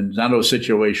 and not only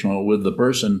situational with the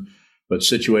person, but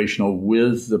situational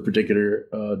with the particular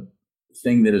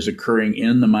thing that is occurring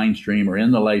in the mind stream or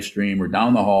in the life stream or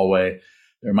down the hallway.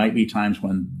 There might be times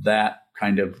when that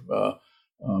kind of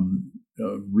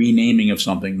renaming of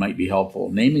something might be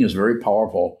helpful. Naming is very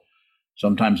powerful.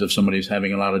 Sometimes if somebody's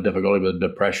having a lot of difficulty with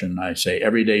depression, I say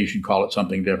every day you should call it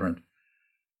something different.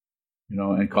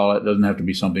 And call it, doesn't have to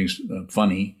be something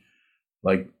funny,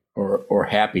 like, or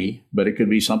happy, but it could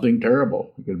be something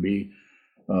terrible. It could be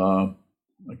a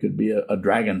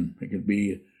dragon. It could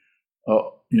be,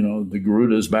 the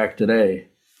Garuda's back today.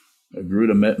 A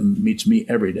Garuda meets me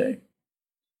every day,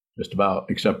 just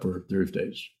about, except for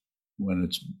Thursdays when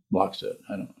it's block set.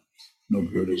 I don't know. No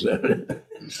Garuda's that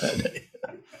day.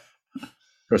 Of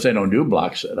course, I don't do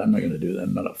block set. I'm not going to do that.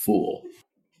 I'm not a fool.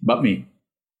 But me.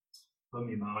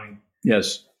 Bowing.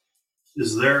 Yes.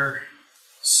 Is there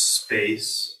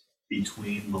space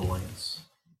between the links?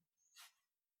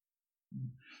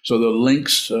 So the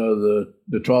links, the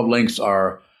 12 links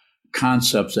are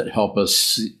concepts that help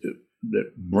us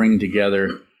that bring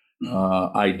together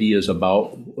ideas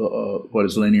about what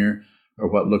is linear or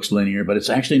what looks linear, but it's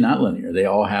actually not linear. They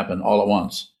all happen all at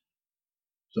once.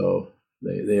 So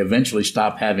they eventually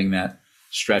stop having that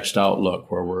stretched out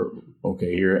look where we're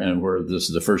okay here and we're this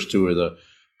is the first two are the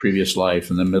previous life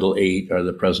and the middle 8 are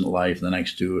the present life and the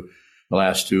next two, the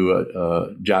last two,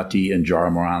 Jati and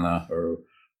Jara Morana, or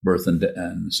birth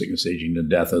and sickness, aging, and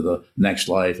death of the next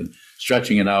life, and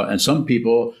stretching it out. And some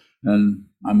people, and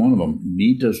I'm one of them,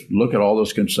 need to look at all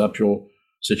those conceptual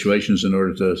situations in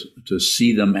order to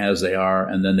see them as they are,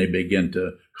 and then they begin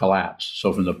to collapse.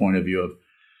 So from the point of view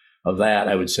of that,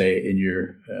 I would say in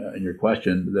your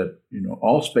question that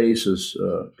all space is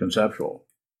conceptual.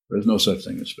 There's no such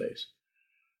thing as space.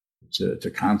 It's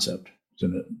a concept.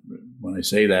 When I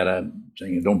say that, I'm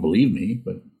saying you don't believe me,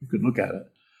 but you could look at it.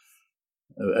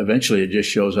 Eventually, it just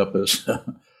shows up as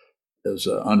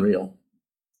unreal.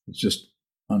 It's just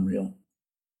unreal.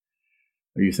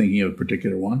 Are you thinking of a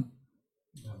particular one?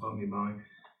 Yeah, about me bowing.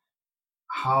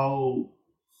 How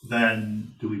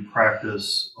then do we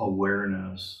practice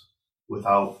awareness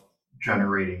without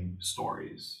generating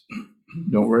stories?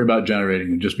 Don't worry about generating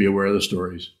them. Just be aware of the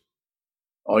stories.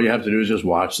 All you have to do is just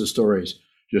watch the stories.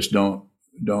 Just don't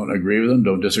agree with them.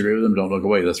 Don't disagree with them. Don't look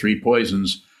away. The 3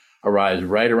 poisons arise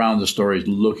right around the stories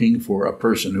looking for a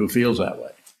person who feels that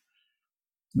way.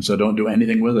 And so don't do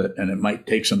anything with it. And it might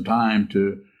take some time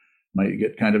might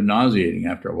get kind of nauseating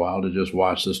after a while to just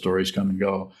watch the stories come and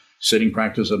go. Sitting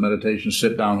practice of meditation,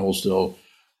 sit down, hold still,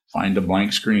 find a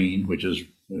blank screen, which is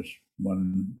there's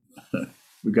one,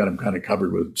 we've got them kind of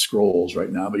covered with scrolls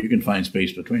right now, but you can find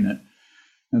space between it.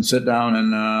 And sit down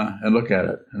and look at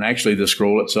it. And actually the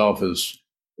scroll itself is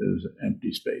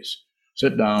empty space.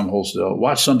 Sit down, hold still,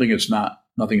 watch something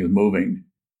nothing is moving.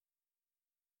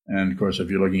 And of course, if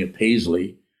you're looking at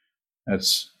Paisley,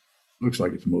 looks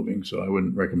like it's moving, so I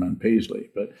wouldn't recommend Paisley.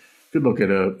 But you could look at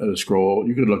a scroll,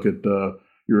 you could look at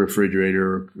your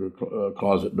refrigerator or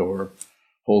closet door,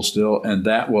 hold still, and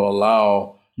that will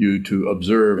allow you to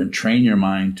observe and train your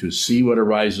mind to see what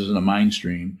arises in the mind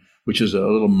stream, which is a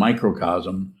little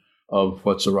microcosm of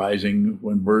what's arising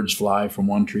when birds fly from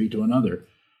one tree to another.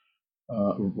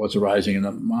 What's arising in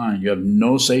the mind. You have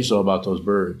no say-so about those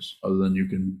birds other than you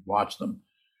can watch them.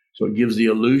 So it gives the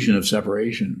illusion of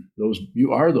separation.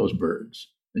 You are those birds,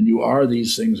 and you are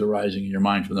these things arising in your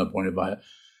mind from the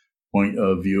point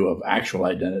of view of actual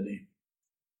identity.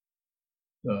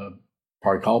 The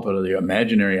Parikalpa, the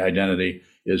imaginary identity,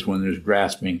 is when there's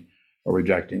grasping or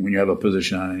rejecting, when you have a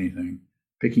position on anything,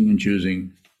 picking and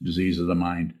choosing, disease of the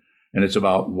mind. And it's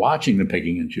about watching the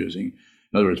picking and choosing.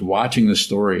 In other words, watching the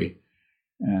story.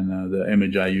 And the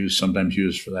image I sometimes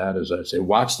use for that is I say,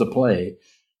 watch the play,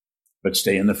 but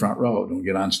stay in the front row. Don't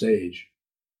get on stage.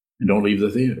 And don't leave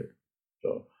the theater.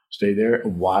 So stay there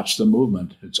and watch the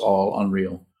movement. It's all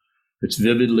unreal. It's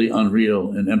vividly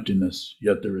unreal in emptiness,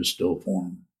 yet there is still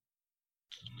form.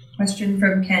 Question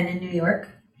from Ken in New York.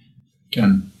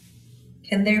 Ken?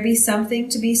 Can there be something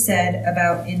to be said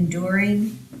about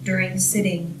enduring during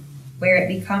sitting where it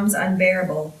becomes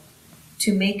unbearable,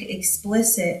 to make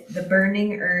explicit the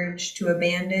burning urge to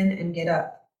abandon and get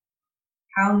up?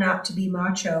 How not to be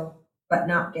macho, but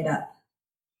not get up?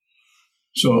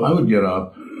 So I would get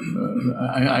up.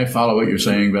 I follow what you're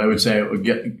saying, but I would say I would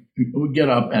get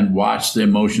up and watch the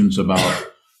emotions about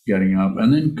getting up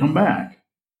and then come back.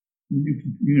 You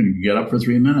can get up for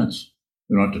 3 minutes.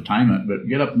 You don't have to time it, but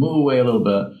get up, move away a little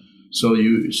bit so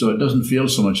it doesn't feel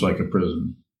so much like a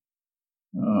prison.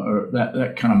 Or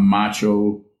that kind of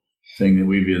macho thing that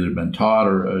we've either been taught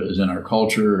or is in our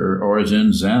culture or is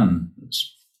in Zen.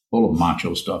 It's full of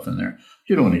macho stuff in there.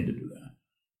 You don't need to do that.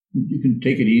 You can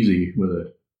take it easy with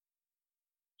it.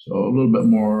 So a little bit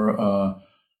more,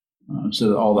 instead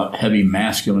of all that heavy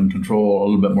masculine control, a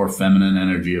little bit more feminine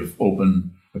energy of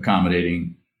open,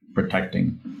 accommodating,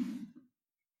 protecting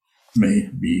may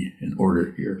be in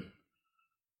order here.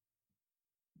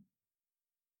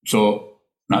 So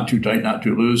not too tight, not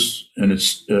too loose, and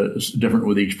it's different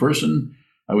with each person.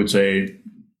 I would say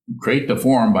create the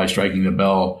form by striking the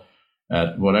bell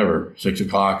at 6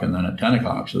 o'clock and then at 10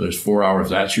 o'clock. So there's 4 hours,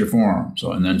 that's your form.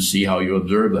 So, and then see how you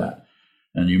observe that.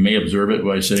 And you may observe it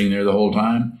by sitting there the whole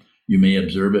time. You may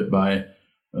observe it by,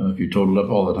 if you total up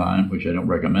all the time, which I don't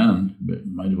recommend, but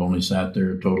you might have only sat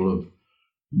there a total of,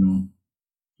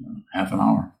 half an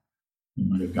hour. You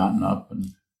might have gotten up and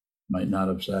might not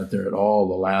have sat there at all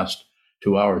the last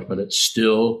 2 hours, but it's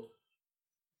still,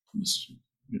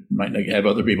 it might not have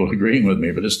other people agreeing with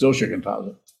me, but it's still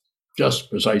Shikantaza. Just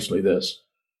precisely this.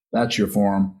 That's your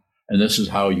form. And this is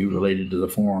how you related to the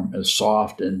form, as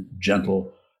soft and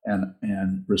gentle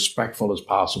and respectful as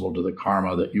possible to the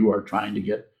karma that you are trying to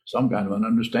get some kind of an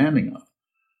understanding of.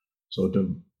 So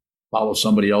to follow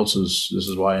somebody else's, this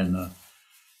is why in the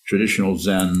traditional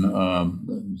Zen,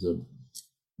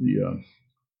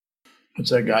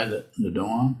 what's that guy the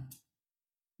Doan?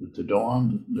 The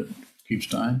Doan that keeps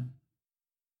time?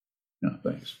 No,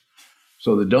 thanks.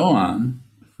 So the Doan,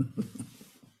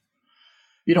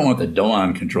 you don't want the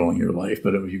Doan controlling your life,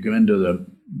 but if you come into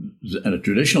in a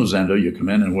traditional Zendo, you come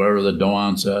in and whatever the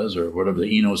Doan says or whatever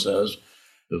the Ino says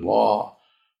is law.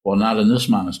 Well, not in this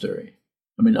monastery.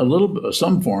 I mean, a little bit,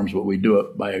 some forms, but we do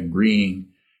it by agreeing.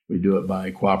 We do it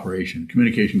by cooperation,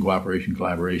 communication, cooperation,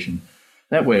 collaboration.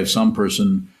 That way, if some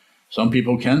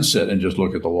people can sit and just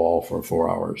look at the wall for 4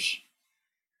 hours.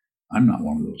 I'm not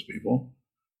one of those people,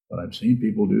 but I've seen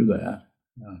people do that.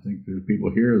 I think there are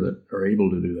people here that are able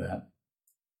to do that.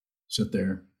 Sit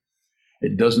there.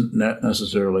 It doesn't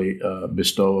necessarily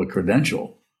bestow a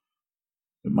credential.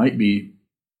 It might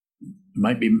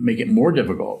make it more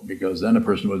difficult, because then a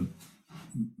person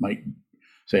might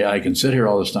say, I can sit here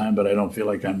all this time, but I don't feel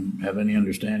like I have any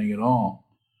understanding at all.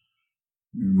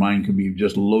 Your mind can be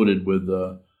just loaded with,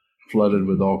 flooded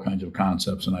with all kinds of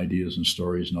concepts and ideas and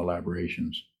stories and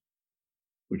elaborations,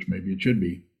 which maybe it should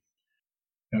be.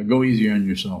 Now, go easy on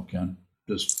yourself, Ken.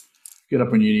 Just get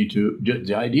up when you need to.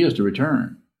 The idea is to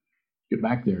return. Get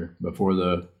back there before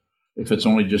if it's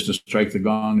only just to strike the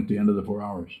gong at the end of the 4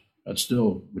 hours. That's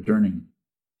still returning.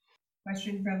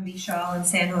 Question from Vishal in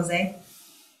San Jose.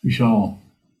 Vishal.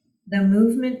 The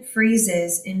movement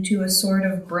freezes into a sort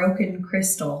of broken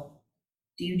crystal.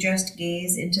 Do you just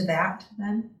gaze into that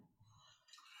then?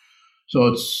 So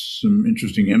it's some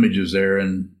interesting images there,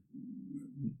 and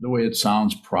the way it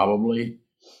sounds probably,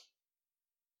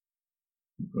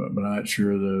 but I'm not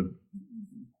sure the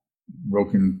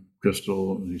broken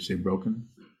crystal, did you say broken?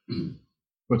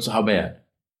 How bad?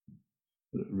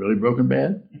 Really broken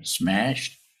bad?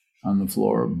 Smashed on the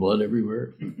floor, blood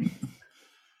everywhere?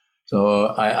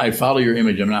 So I follow your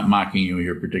image. I'm not mocking you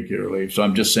here particularly. So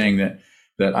I'm just saying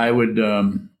that I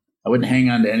wouldn't hang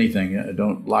on to anything.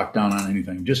 Don't lock down on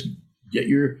anything. Just get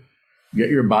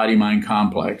your body-mind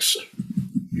complex,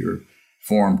 your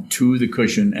form to the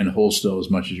cushion and hold still as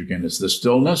much as you can. It's the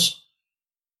stillness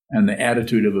and the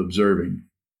attitude of observing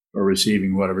or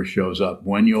receiving whatever shows up.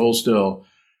 When you hold still,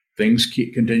 things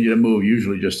continue to move,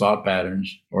 usually just thought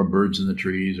patterns or birds in the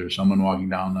trees or someone walking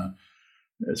down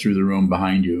through the room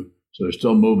behind you. So there's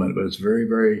still movement, but it's very,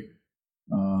 very,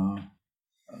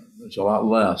 it's a lot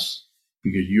less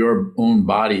because your own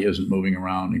body isn't moving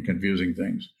around and confusing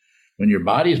things. When your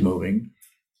body's moving,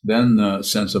 then the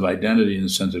sense of identity and the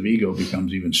sense of ego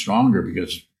becomes even stronger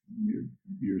because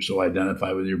you're so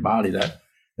identified with your body.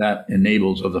 That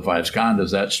enables, of the five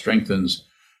skandhas, that strengthens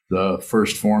the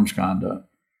first form skandha,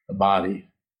 the body.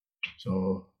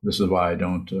 So this is why I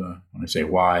don't, when I say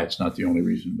why, it's not the only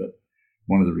reason, but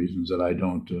one of the reasons that I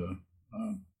don't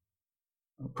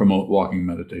promote walking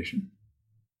meditation.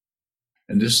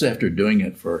 And this is after doing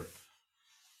it for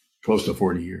close to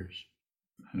 40 years.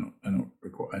 I'm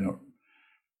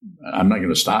not going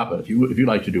to stop it. If you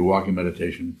like to do walking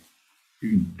meditation, you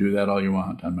can do that all you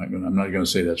want. I'm not going to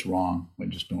say that's wrong. I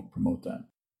just don't promote that.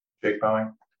 Jake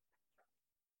Bowing.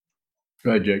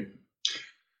 Go ahead, Jake.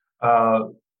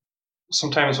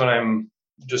 Sometimes when I'm,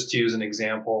 just to use an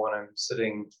example, when I'm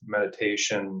sitting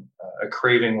meditation, a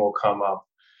craving will come up.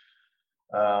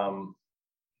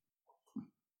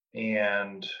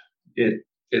 And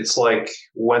it's like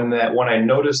when I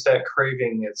notice that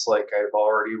craving, it's like I've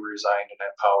already resigned and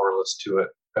I'm powerless to it.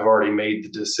 I've already made the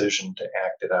decision to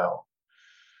act it out.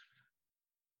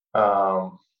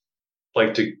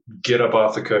 Like to get up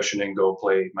off the cushion and go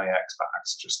play my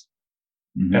Xbox, just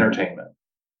entertainment.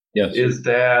 Yes. Is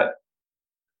that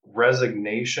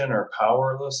resignation or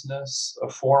powerlessness a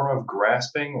form of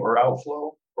grasping or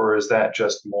outflow, or is that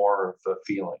just more of the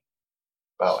feeling?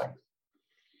 Bowing.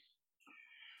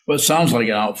 Well, it sounds like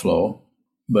an outflow,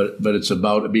 but it's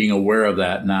about being aware of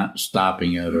that, not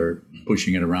stopping it or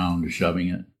pushing it around or shoving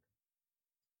it.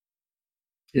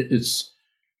 It is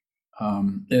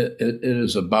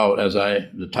about,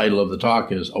 the title of the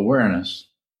talk is awareness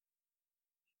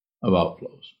of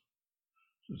outflows.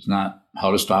 It's not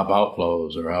how to stop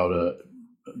outflows or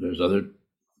there's other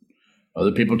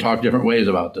people talk different ways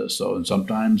about this. So, and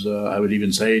sometimes I would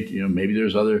even say, maybe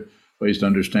there's other ways to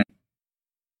understand.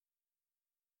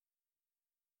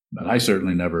 But I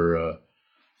certainly never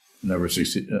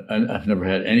succeed. I've never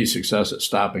had any success at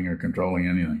stopping or controlling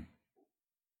anything.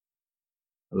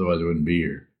 Otherwise, I wouldn't be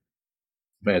here.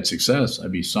 If I had success,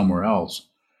 I'd be somewhere else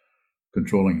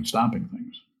controlling and stopping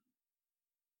things.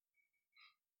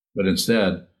 But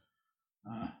instead,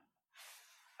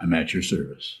 I'm at your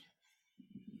service.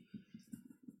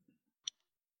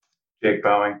 Jake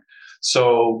bowing.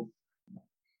 So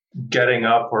getting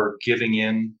up or giving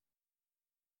in,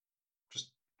 just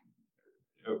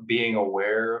being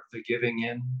aware of the giving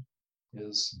in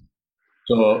is.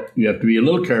 So you have to be a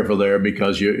little careful there,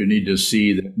 because you need to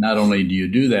see that not only do you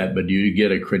do that, but do you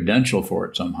get a credential for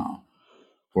it somehow,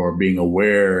 for being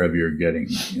aware of your getting.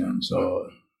 And so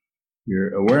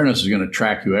your awareness is going to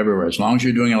track you everywhere. As long as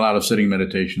you're doing a lot of sitting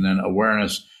meditation, then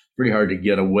awareness, pretty hard to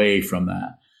get away from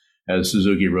that. As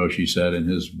Suzuki Roshi said in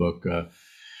his book,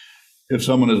 if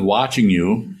someone is watching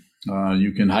you,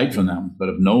 you can hide from them. But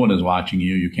if no one is watching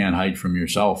you, you can't hide from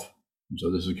yourself. And so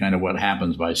this is kind of what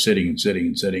happens by sitting and sitting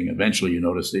and sitting. Eventually, you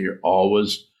notice that you're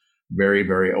always very,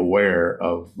 very aware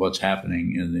of what's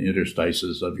happening in the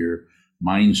interstices of your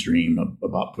mind stream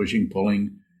about pushing,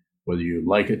 pulling, whether you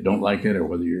like it, don't like it, or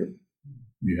whether you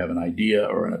have an idea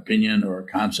or an opinion or a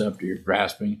concept, or you're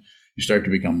grasping. You start to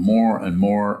become more and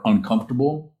more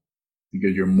uncomfortable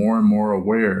because you're more and more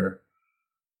aware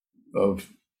of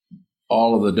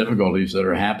all of the difficulties that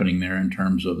are happening there in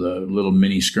terms of the little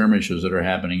mini skirmishes that are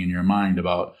happening in your mind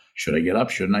about, should I get up?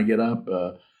 Shouldn't I get up?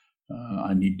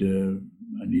 I need to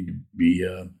be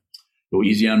go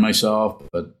easy on myself,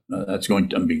 but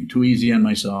I'm being too easy on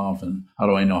myself. And how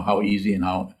do I know how easy and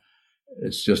how?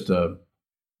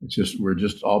 We're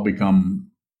just all become,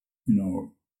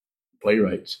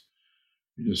 playwrights.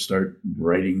 We just start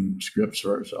writing scripts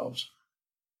for ourselves.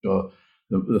 So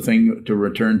the thing to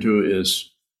return to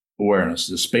is awareness,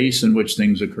 the space in which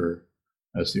things occur.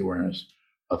 That's the awareness.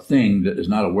 A thing that is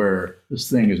not aware, this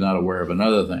thing is not aware of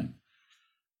another thing.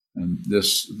 And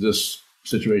this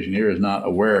situation here is not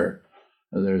aware.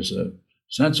 There's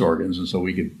sense organs, and so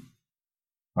we could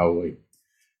probably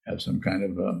have some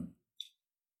kind of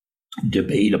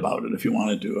debate about it if you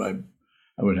wanted to.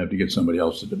 I would have to get somebody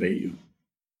else to debate you.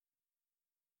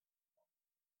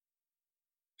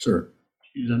 Sir.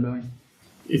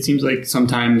 It seems like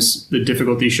sometimes the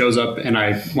difficulty shows up and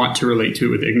I want to relate to it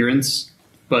with ignorance,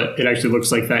 but it actually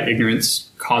looks like that ignorance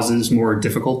causes more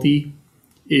difficulty.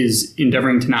 Is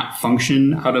endeavoring to not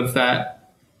function out of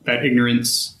that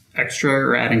ignorance extra,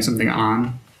 or adding something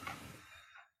on?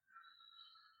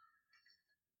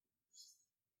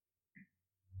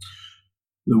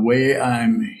 The way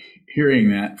I'm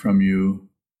hearing that from you,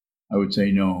 I would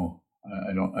say no.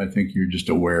 I don't. I think you're just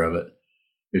aware of it.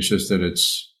 It's just that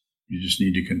you just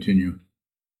need to continue.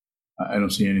 I don't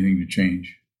see anything to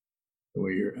change the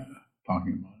way you're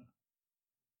talking about it.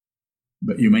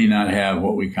 But you may not have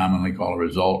what we commonly call a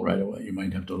result right away. You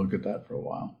might have to look at that for a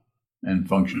while and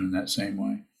function in that same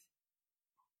way.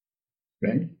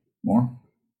 Okay, more?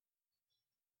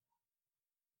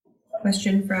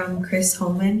 Question from Chris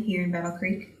Holman here in Battle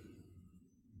Creek.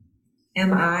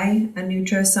 Am I a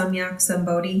Nutra Samyak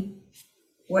Sambodhi?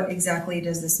 What exactly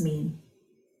does this mean?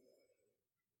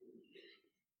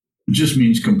 It just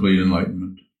means complete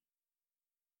enlightenment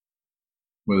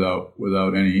without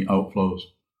any outflows.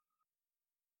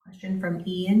 Question from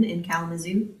Ian in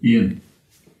Kalamazoo. Ian.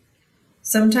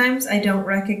 Sometimes I don't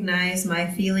recognize my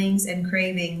feelings and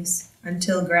cravings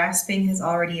until grasping has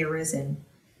already arisen.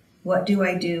 What do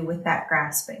I do with that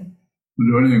grasping?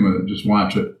 Don't do anything with it. Just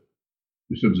watch it.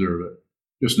 Just observe it.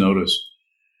 Just notice.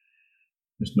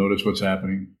 Just notice what's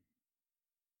happening.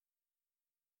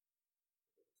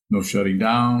 No shutting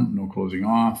down, no closing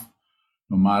off,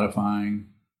 no modifying.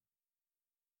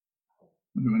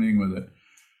 Don't do anything with it.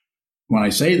 When I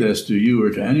say this to you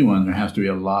or to anyone, there has to be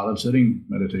a lot of sitting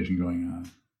meditation going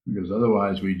on, because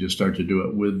otherwise we just start to do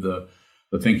it with the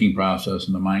thinking process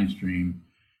and the mind stream,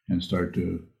 and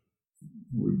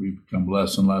we become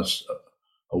less and less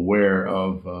aware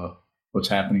of what's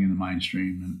happening in the mind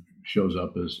stream, and shows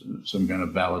up as some kind of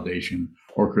validation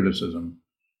or criticism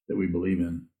that we believe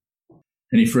in.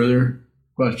 Any further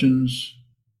questions?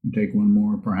 We'll take one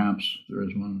more, perhaps. There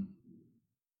is one.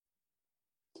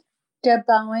 Deb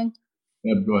Bowing.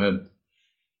 Deb, go ahead.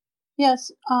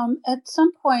 Yes. At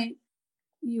some point,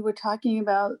 you were talking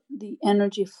about the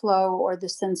energy flow or the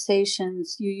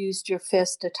sensations. You used your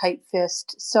fist, a tight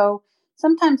fist. So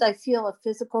sometimes I feel a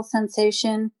physical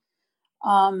sensation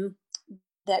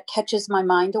that catches my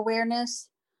mind awareness.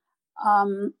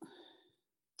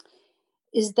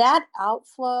 Is that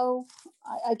outflow?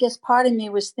 I guess part of me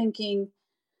was thinking,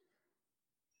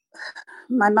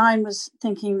 my mind was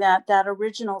thinking that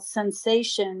original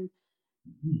sensation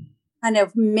kind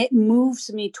of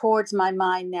moves me towards my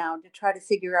mind now to try to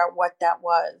figure out what that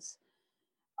was.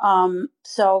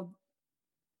 So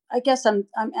I guess I'm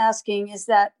asking,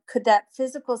 could that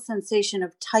physical sensation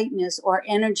of tightness or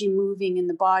energy moving in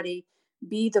the body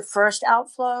be the first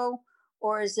outflow,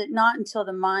 or is it not until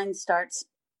the mind starts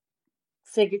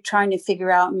trying to figure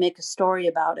out and make a story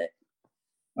about it?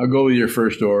 I'll go with your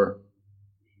first or.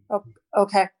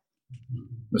 Okay,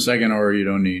 The second or you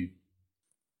don't need.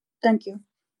 thank you.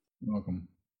 You're welcome.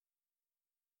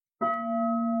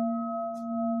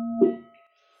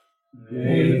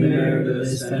 May the merit of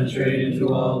this penetrate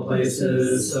into all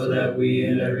places, so that we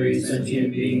and every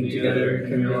sentient being together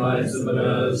can realize the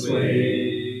Buddha's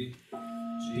way.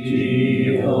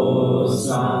 Ji-ho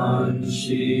san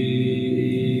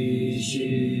shi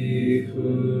shi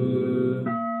hu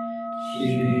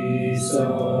shi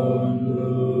son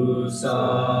bu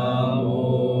sa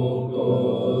mo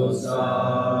ko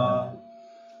sa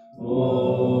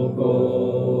mo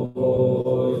ko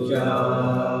ho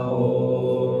ja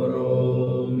ho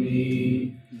ro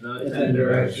mi. The 10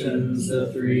 directions,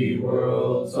 the 3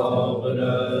 worlds, all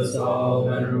Buddhas, all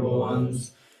venerable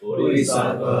ones,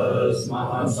 Bodhisattvas,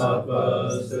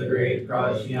 Mahasattvas, the great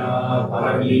Prajna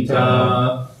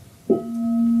Paramita.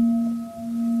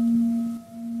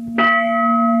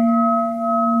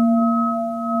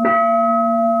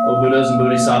 O Buddhas and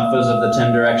Bodhisattvas of the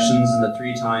 10 directions and the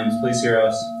 3 times, please hear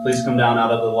us. Please come down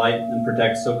out of the light and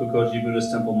protect Sokukoji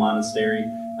Buddhist Temple Monastery,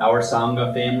 our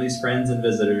Sangha, families, friends, and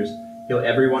visitors. Heal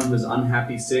everyone who is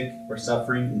unhappy, sick, or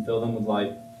suffering, and fill them with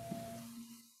light.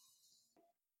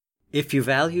 If you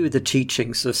value the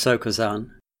teachings of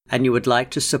Sokuzan, and you would like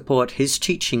to support his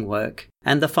teaching work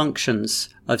and the functions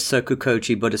of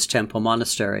Sokukoji Buddhist Temple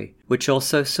Monastery, which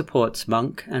also supports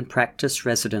monk and practice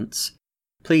residents,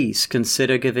 please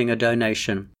consider giving a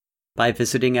donation by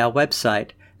visiting our website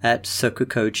at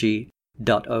sokukoji.org.